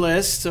indoor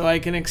list, so I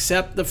can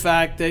accept the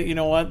fact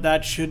that,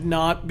 that should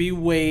not be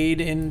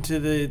weighed into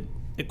the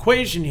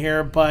equation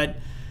here. But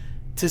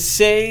to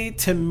say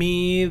to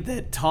me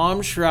that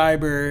Tom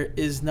Schreiber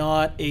is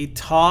not a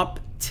top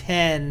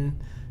 10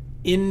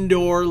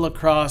 indoor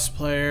lacrosse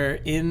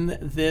player in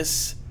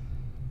this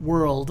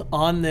world,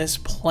 on this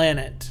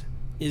planet,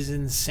 is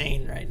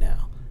insane right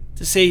now.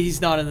 To say he's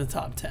not in the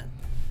top 10.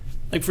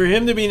 Like, for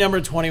him to be number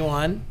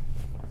 21...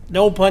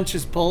 no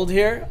punches pulled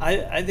here,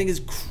 I think is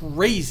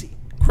crazy.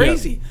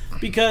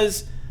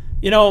 Because,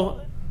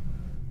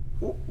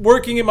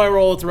 working in my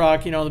role with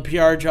Rock, the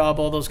PR job,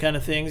 all those kind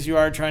of things, you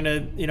are trying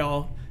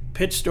to,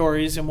 pitch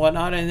stories and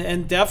whatnot.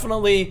 And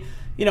definitely,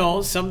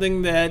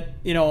 something that,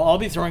 I'll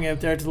be throwing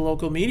out there to the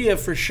local media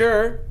for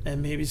sure.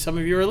 And maybe some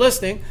of you are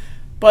listening.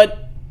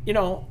 But,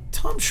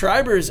 Tom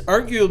Schreiber is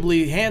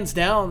arguably, hands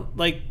down,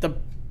 like the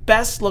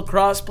best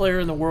lacrosse player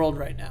in the world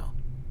right now.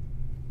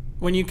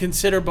 When you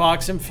consider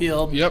box and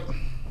field. Yep.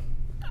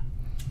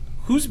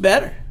 Who's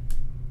better?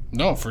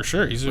 No, for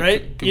sure. He's a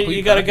right.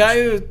 You got a guy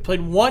who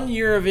played 1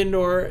 year of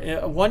indoor,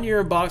 1 year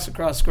of box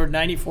lacrosse, scored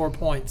 94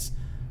 points,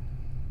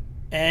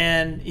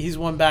 and he's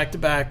won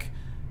back-to-back,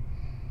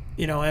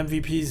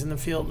 MVPs in the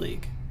field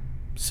league.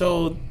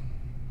 So,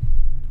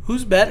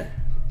 who's better?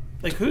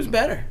 Like, who's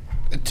better?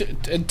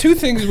 Two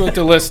things about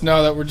the list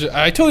now that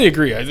I totally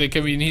agree. I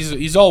mean,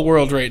 he's all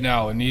world right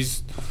now, and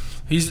he's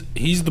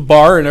the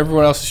bar, and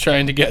everyone else is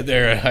trying to get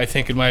there. I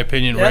think, in my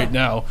opinion, right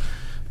now.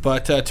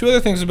 But two other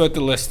things about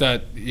the list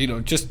that,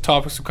 just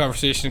topics of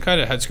conversation, kind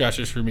of head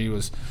scratchers for me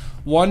was,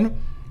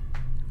 one,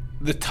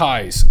 the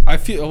ties. I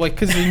feel like,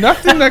 because there's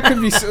nothing that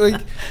could be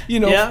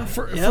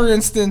for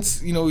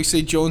instance, we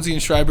say Jonesy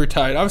and Schreiber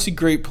tied. Obviously,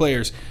 great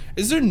players.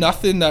 Is there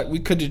nothing that we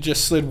could have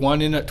just slid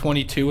one in at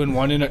 22 and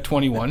one in at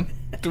 21?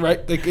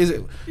 Right? Like, is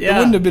it? It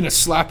wouldn't have been a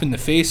slap in the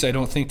face, I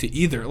don't think, to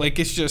either. Like,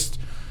 it's just,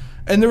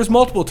 and there was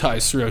multiple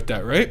ties throughout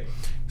that, right?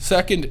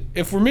 Second,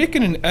 if we're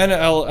making an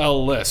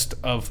NLL list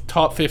of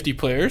top 50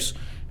 players,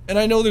 and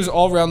I know there's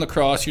all around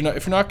lacrosse,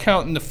 if you're not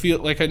counting the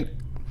field,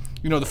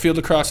 the field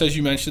lacrosse, as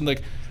you mentioned,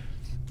 like,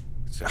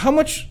 how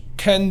much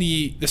can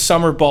the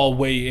summer ball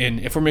weigh in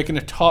if we're making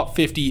a top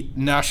 50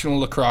 National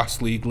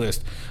Lacrosse League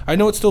list? I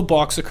know it's still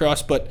box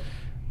lacrosse, but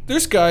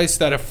there's guys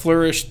that have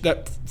flourished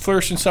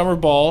in summer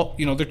ball.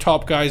 They're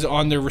top guys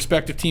on their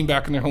respective team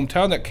back in their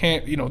hometown that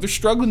can't. They're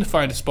struggling to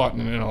find a spot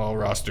in an NLL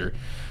roster.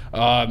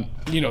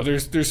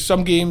 There's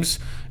some games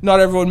not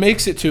everyone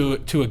makes it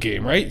to a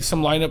game, right?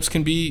 Some lineups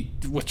can be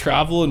with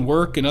travel and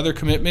work and other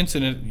commitments,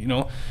 and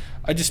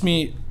I guess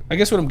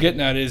what I'm getting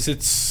at is,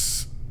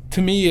 it's,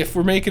 to me, if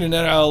we're making an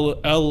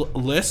NLL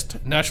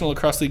list, National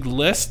Lacrosse League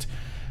list,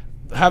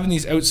 having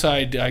these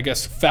outside, I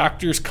guess,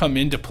 factors come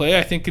into play,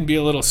 I think can be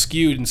a little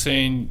skewed in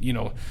saying,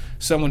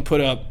 someone put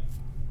up,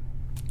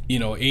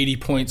 80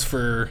 points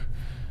for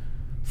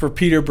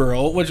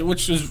Peterborough,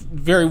 which is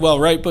very well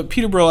right, but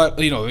Peterborough,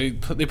 they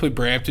played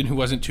Brampton, who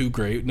wasn't too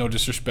great, no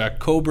disrespect,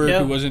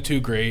 Coburg, who wasn't too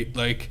great.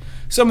 Like,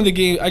 some of the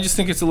game, I just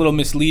think it's a little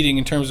misleading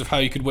in terms of how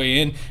you could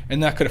weigh in,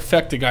 and that could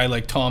affect a guy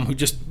like Tom, who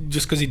just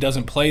because he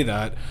doesn't play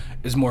that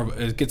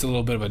it gets a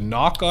little bit of a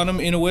knock on him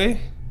in a way.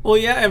 Well,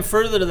 yeah, and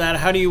further to that,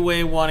 how do you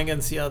weigh one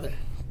against the other?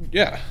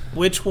 Yeah.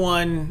 Which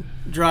one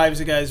drives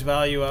a guy's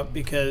value up?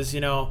 Because,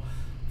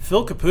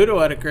 Phil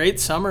Caputo had a great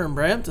summer in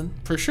Brampton.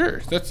 For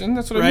sure. That's what I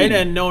mean. Right,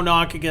 and no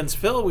knock against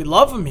Phil. We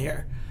love him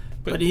here.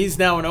 But he's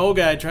now an O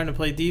guy trying to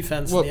play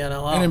defense in the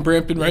NLL. And in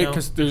Brampton, right,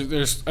 because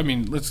there's I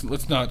mean,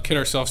 let's not kid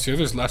ourselves here.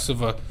 There's less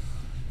of a...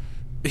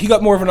 He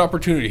got more of an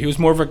opportunity. He was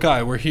more of a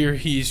guy, where here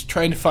he's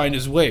trying to find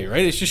his way,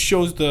 right? It just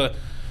shows the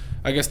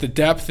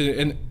depth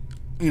and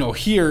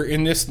here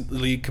in this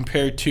league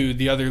compared to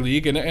the other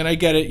league. And I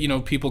get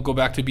it, people go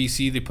back to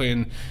BC, they play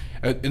in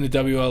the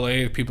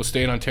WLA, people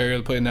stay in Ontario,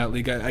 they play in that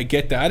league. I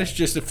get that. It's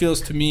just, it feels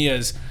to me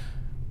as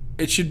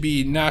it should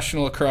be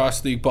National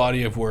Lacrosse League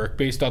body of work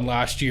based on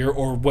last year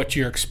or what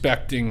you're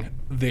expecting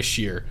this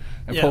year,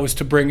 opposed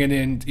to bringing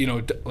in,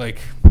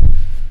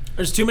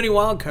 there's too many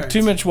wild cards.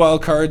 Too much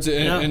wild cards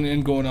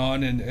and going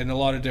on and a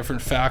lot of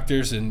different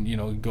factors,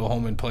 and go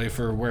home and play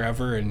for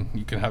wherever, and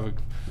you can have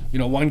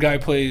one guy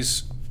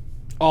plays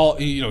all,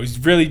 he's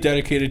really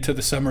dedicated to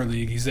the summer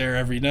league. He's there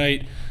every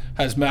night,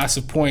 has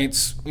massive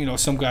points.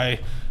 Some guy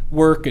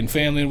work and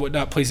family and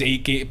whatnot plays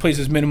plays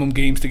his minimum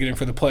games to get in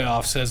for the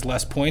playoffs, has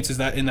less points. Is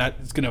that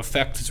it's going to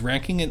affect his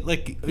ranking? And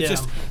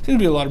it's going to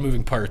be a lot of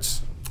moving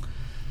parts.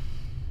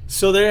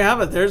 So there you have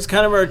it. There's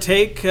kind of our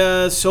take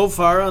so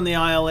far on the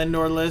IL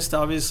indoor list.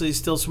 Obviously,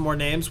 still some more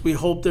names. We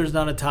hope there's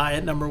not a tie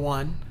at number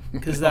one,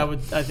 because that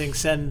would, I think,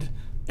 send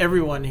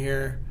everyone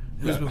here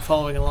who's been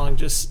following along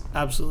just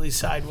absolutely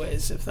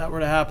sideways if that were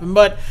to happen.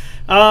 But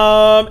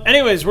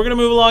anyways, we're going to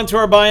move along to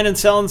our buying and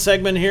selling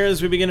segment here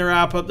as we begin to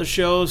wrap up the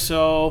show.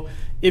 So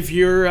if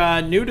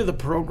you're new to the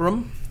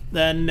program,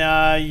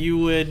 then you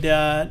would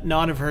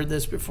not have heard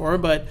this before.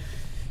 But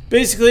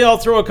basically, I'll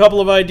throw a couple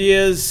of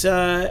ideas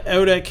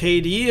out at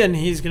KD, and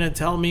he's going to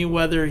tell me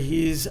whether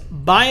he's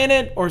buying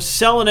it or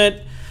selling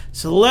it.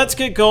 So let's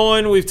get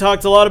going. We've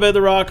talked a lot about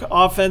the Rock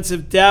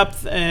offensive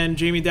depth, and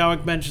Jamie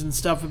Dawick mentioned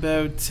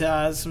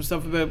some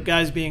stuff about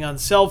guys being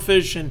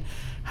unselfish and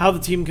how the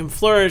team can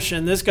flourish.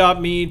 And this got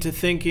me to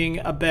thinking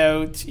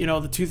about,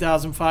 the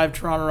 2005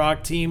 Toronto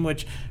Rock team,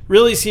 which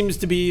really seems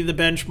to be the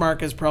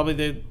benchmark as probably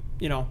the,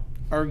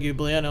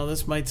 arguably, I know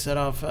this might set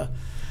off a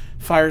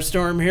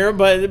firestorm here,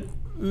 but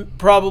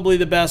probably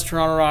the best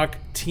Toronto Rock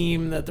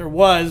team that there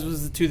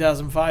was the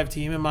 2005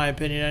 team, in my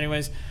opinion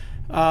anyways.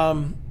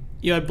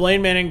 You had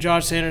Blaine Manning,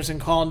 Josh Sanderson,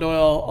 Colin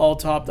Doyle all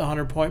top the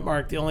 100-point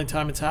mark, the only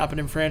time it's happened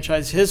in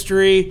franchise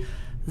history.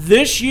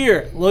 This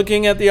year,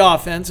 looking at the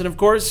offense, and of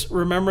course,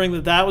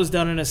 remembering that was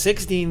done in a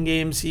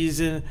 16-game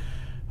season,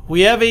 we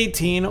have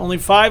 18. Only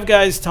 5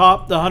 guys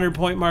topped the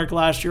 100-point mark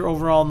last year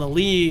overall in the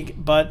league.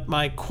 But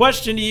my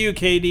question to you,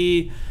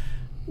 KD,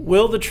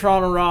 will the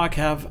Toronto Rock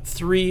have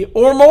 3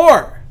 or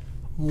more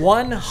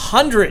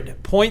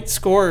 100-point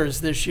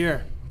scorers this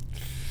year?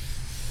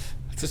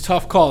 It's a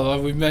tough call.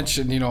 We've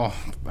mentioned,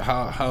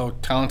 how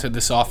talented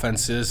this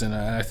offense is, and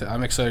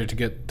I'm excited to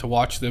get to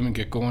watch them and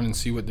get going and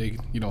see what they,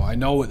 I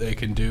know what they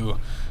can do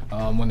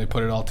when they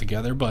put it all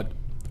together. But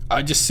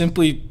I just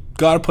simply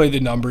got to play the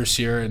numbers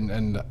here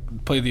and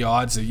play the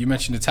odds. You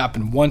mentioned it's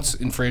happened once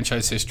in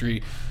franchise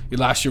history.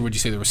 Last year, would you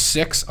say there were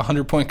 6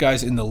 100-point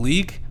guys in the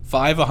league,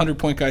 5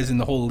 100-point guys in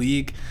the whole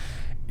league?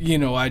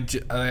 I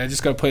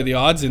just got to play the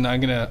odds, and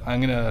I'm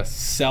gonna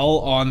sell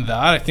on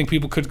that. I think we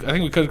could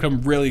have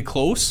come really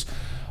close,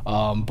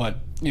 but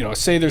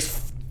say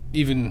there's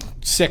even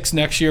 6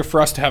 next year,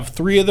 for us to have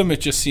 3 of them, it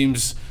just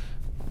seems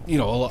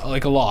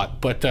like a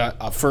lot.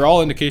 But for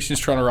all indications,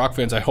 Toronto Rock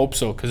fans, I hope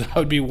so, because that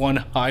would be one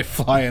high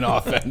flying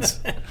offense.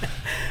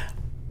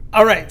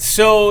 All right,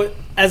 so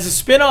as a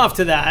spin-off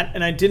to that,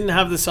 and I didn't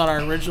have this on our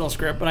original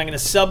script, but I'm going to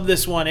sub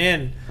this one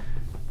in.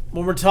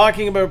 When we're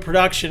talking about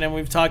production, and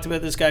we've talked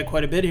about this guy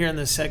quite a bit here in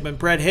this segment,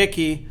 Brett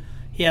Hickey,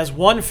 he has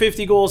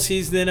 150-goal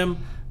season in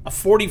him, a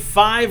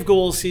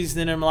 45-goal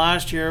season in him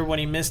last year when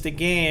he missed a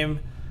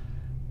game.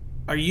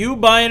 Are you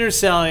buying or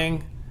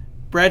selling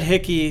Brett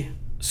Hickey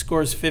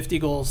scores 50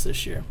 goals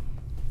this year?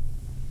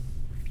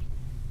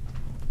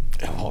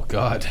 Oh,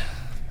 God.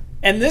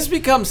 And this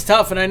becomes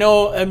tough, and I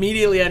know what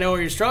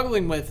you're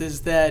struggling with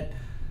is that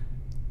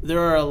there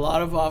are a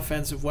lot of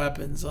offensive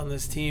weapons on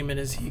this team, and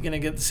is he going to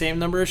get the same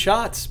number of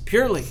shots,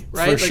 purely,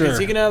 right? For sure. Is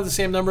he going to have the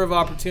same number of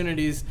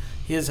opportunities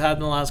he has had in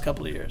the last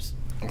couple of years?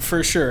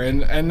 For sure,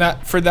 and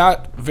that for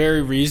that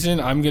very reason,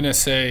 I'm going to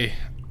say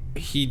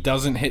he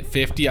doesn't hit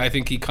 50. I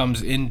think he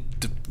comes in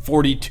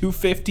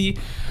 42-50.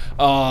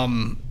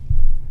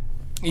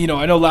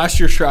 I know last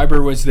year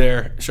Schreiber was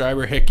there.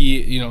 Schreiber,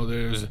 Hickey,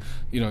 there's,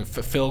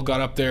 Phil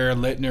got up there,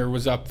 Littner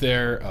was up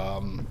there,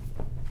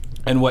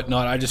 and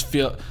whatnot. I just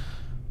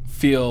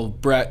feel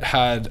Brett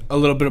had a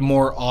little bit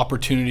more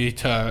opportunity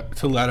to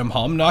let him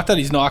hum. Not that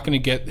he's not going to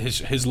get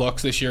his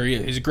looks this year.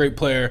 He's a great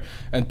player,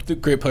 and the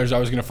great players are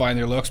always going to find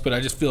their looks, but I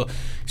just feel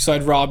you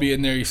slide Robbie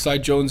in there, you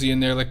slide Jonesy in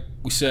there, like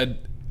we said,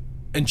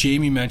 and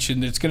Jamie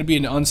mentioned, it's going to be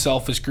an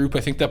unselfish group. I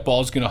think that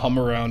ball's going to hum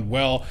around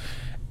well,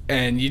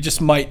 and you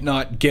just might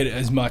not get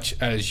as much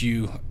as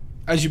you've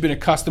been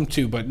accustomed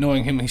to. But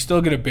knowing him, he's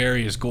still going to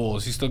bury his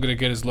goals. He's still going to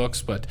get his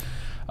looks. But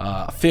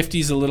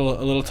 50's a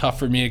little tough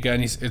for me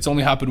again. It's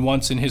only happened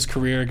once in his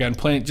career. Again,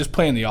 playing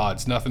the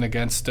odds. Nothing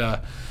against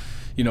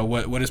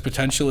what his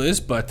potential is.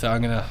 But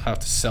I'm going to have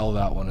to sell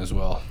that one as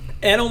well.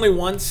 And only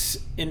once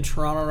in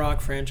Toronto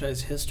Rock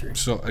franchise history.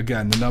 So,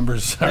 again, the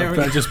numbers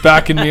are just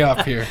backing me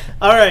up here.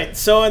 All right.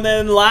 So, and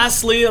then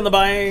lastly, on the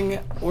buying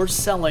or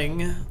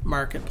selling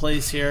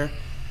marketplace here,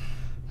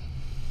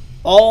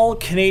 all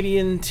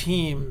Canadian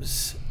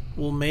teams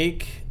will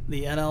make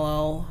the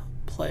NLL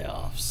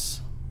playoffs.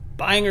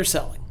 Buying or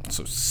selling?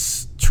 So,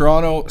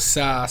 Toronto,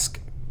 Sask,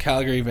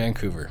 Calgary,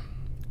 Vancouver.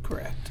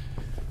 Correct.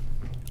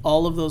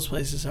 All of those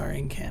places are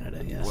in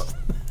Canada, yes. Well,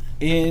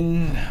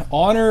 in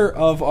honor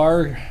of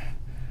our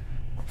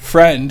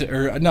friend,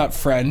 or not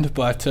friend,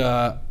 but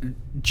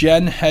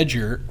Jen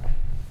Hedger,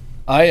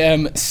 I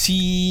am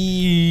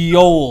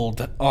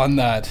sold on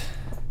that.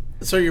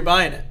 So you're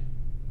buying it?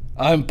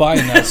 I'm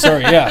buying that.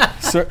 Sorry, yeah.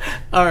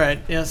 All right.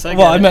 Yes, I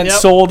get I meant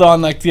sold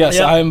on, like, yes,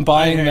 Yep. I'm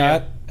buying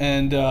that.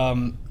 And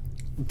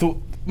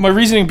my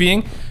reasoning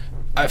being,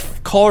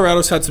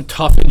 Colorado's had some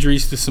tough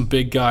injuries to some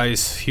big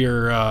guys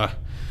here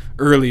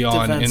early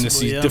on in the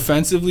season. Yeah.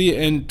 Defensively,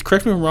 and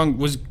correct me if I'm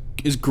wrong,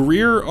 is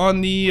Greer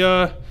on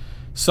the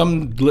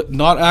some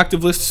not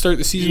active list to start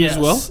the season as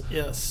well?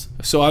 Yes.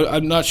 So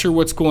I'm not sure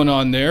what's going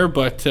on there,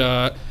 but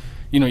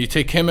you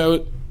take him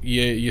out,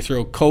 you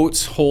throw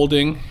Coates,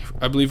 Holding,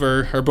 I believe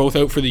are both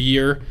out for the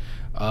year.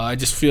 I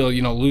just feel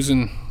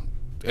losing,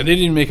 and they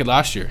didn't make it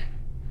last year,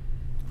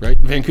 right?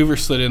 Vancouver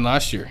slid in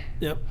last year.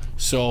 Yep.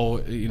 So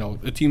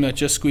a team that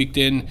just squeaked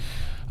in,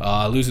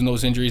 losing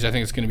those injuries, I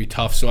think it's going to be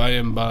tough. So I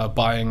am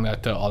buying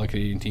that all the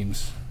Canadian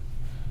teams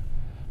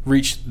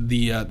reach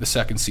the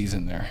second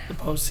season there. The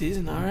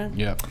postseason, all right.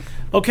 Yeah.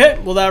 Okay,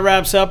 well, that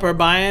wraps up our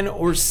buying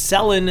or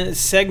selling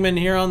segment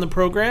here on the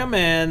program,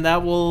 and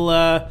that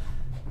will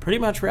pretty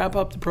much wrap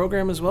up the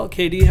program as well.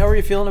 KD, how are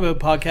you feeling about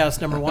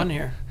podcast number 1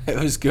 here? It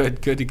was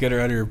good. Good to get her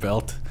out of her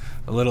belt.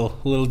 A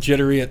little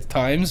jittery at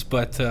times,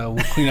 but we'll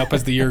clean up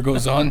as the year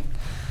goes on.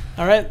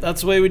 All right,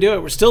 that's the way we do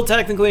it. We're still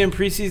technically in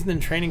preseason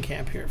and training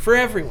camp here for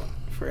everyone.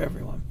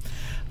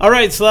 All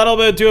right, so that'll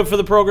about do it for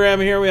the program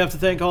here. We have to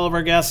thank all of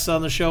our guests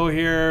on the show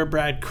here: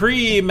 Brad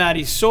Cree,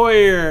 Maddie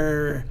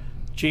Sawyer,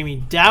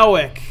 Jamie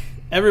Dowick,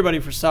 everybody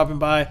for stopping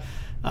by.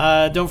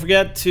 Don't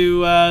forget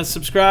to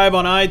subscribe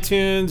on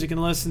iTunes. You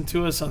can listen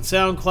to us on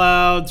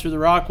SoundCloud, through the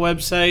Rock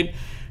website,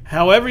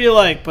 however you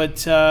like.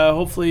 But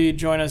hopefully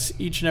join us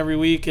each and every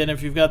week. And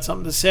if you've got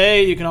something to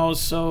say, you can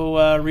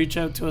also reach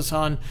out to us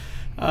on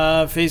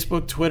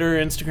Facebook, Twitter,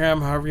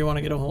 Instagram, however you want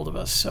to get a hold of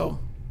us. So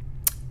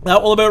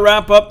that will about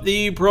wrap up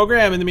the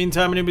program. In the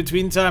meantime and in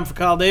between time, for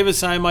Kyle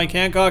Davis, I'm Mike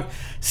Hancock,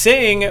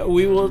 saying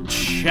we will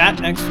chat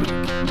next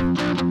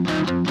week.